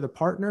this year with a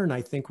partner. And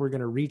I think we're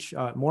going to reach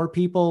more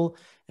people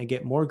and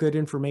get more good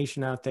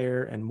information out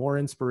there and more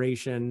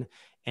inspiration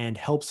and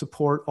help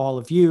support all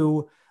of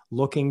you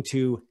looking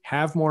to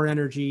have more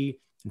energy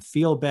and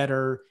feel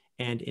better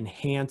and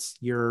enhance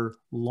your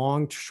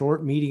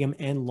short, medium,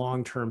 and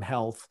long-term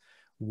health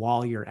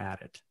while you're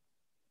at it.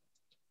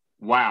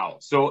 Wow.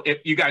 So if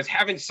you guys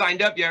haven't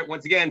signed up yet,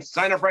 once again,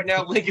 sign up right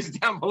now. Link is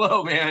down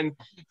below, man.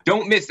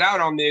 Don't miss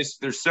out on this.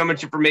 There's so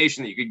much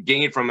information that you could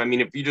gain from. I mean,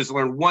 if you just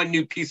learn one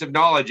new piece of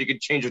knowledge, it could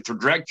change the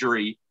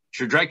trajectory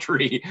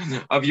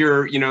of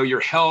your, your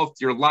health,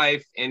 your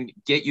life, and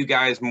get you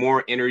guys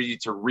more energy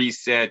to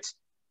reset.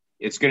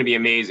 It's going to be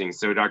amazing.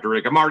 So Dr.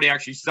 Rick, I'm already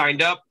actually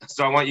signed up,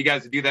 so I want you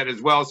guys to do that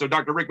as well. So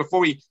Dr. Rick,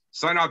 before we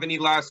sign off, any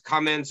last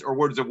comments or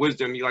words of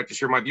wisdom you'd like to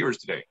share with my viewers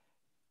today?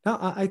 No,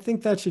 I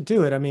think that should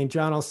do it. I mean,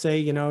 John, I'll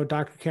say,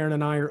 Dr. Karen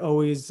and I are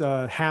always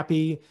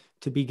happy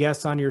to be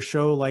guests on your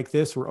show like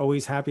this. We're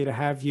always happy to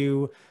have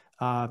you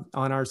on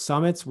our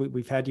summits.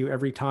 We've had you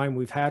every time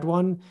we've had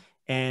one.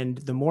 And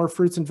the more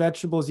fruits and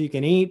vegetables you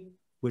can eat,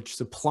 which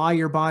supply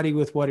your body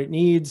with what it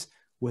needs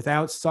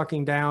without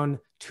sucking down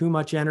too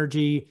much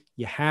energy,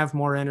 you have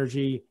more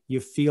energy, you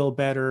feel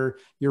better,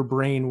 your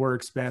brain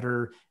works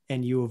better,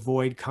 and you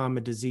avoid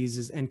common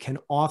diseases and can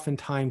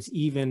oftentimes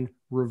even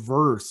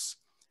reverse,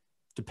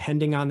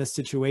 depending on the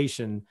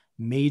situation,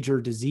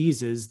 major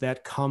diseases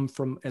that come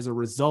from as a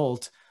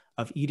result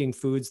of eating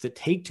foods that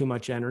take too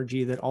much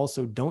energy, that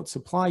also don't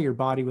supply your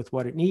body with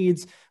what it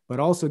needs, but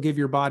also give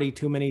your body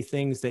too many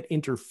things that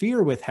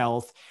interfere with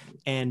health.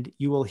 And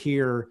you will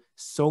hear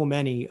so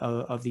many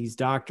of these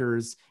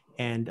doctors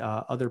and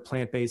other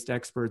plant-based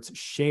experts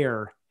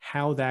share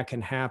how that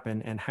can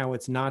happen and how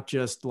it's not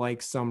just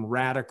like some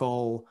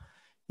radical,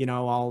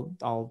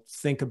 I'll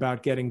think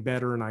about getting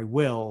better and I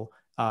will.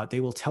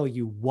 They will tell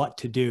you what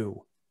to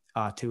do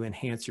to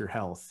enhance your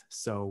health.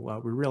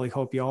 So we really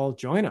hope you all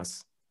join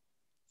us.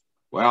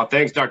 Well,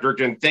 thanks, Dr. Rick,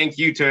 and thank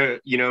you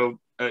to,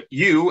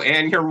 you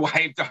and your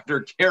wife,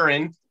 Dr.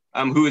 Karen,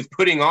 who is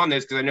putting on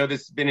this, because I know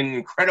this has been an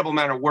incredible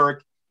amount of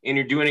work and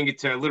you're doing it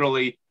to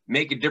literally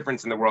make a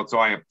difference in the world. So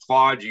I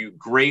applaud you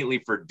greatly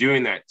for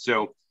doing that.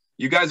 So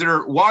you guys that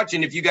are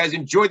watching, if you guys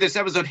enjoyed this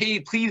episode, hey,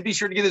 please be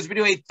sure to give this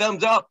video a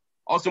thumbs up.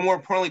 Also, more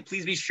importantly,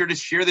 please be sure to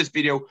share this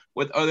video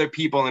with other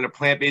people in a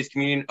plant-based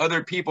community and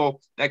other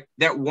people that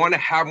want to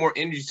have more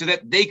energy so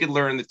that they could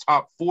learn the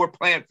top 4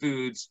 plant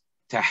foods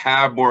to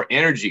have more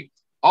energy.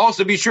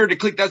 Also, be sure to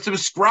click that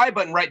subscribe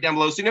button right down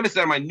below so you never miss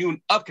out on my new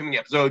and upcoming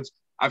episodes.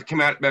 I've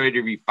come out about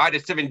every 5 to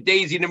 7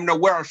 days. You never know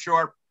where I'll show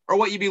up or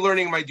what you'll be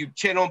learning on my YouTube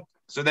channel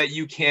so that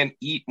you can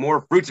eat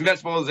more fruits and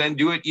vegetables and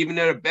do it even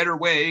in a better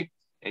way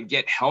and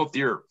get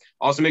healthier.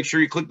 Also, make sure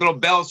you click the little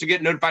bell so you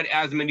get notified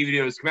as my new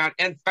videos come out.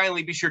 And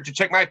finally, be sure to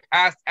check my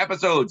past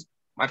episodes.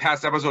 My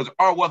past episodes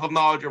are a wealth of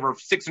knowledge, over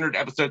 600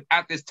 episodes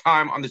at this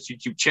time on this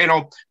YouTube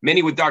channel,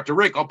 many with Dr.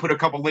 Rick. I'll put a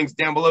couple links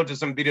down below to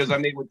some videos I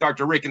made with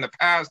Dr. Rick in the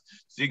past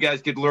so you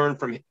guys could learn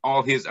from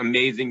all his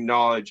amazing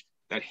knowledge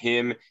that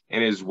him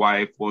and his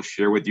wife will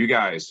share with you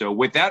guys. So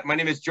with that, my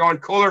name is John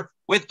Kohler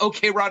with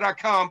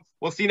OKRAW.com.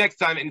 We'll see you next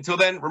time. And until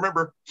then,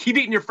 remember, keep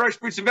eating your fresh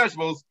fruits and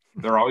vegetables.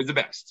 They're always the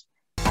best.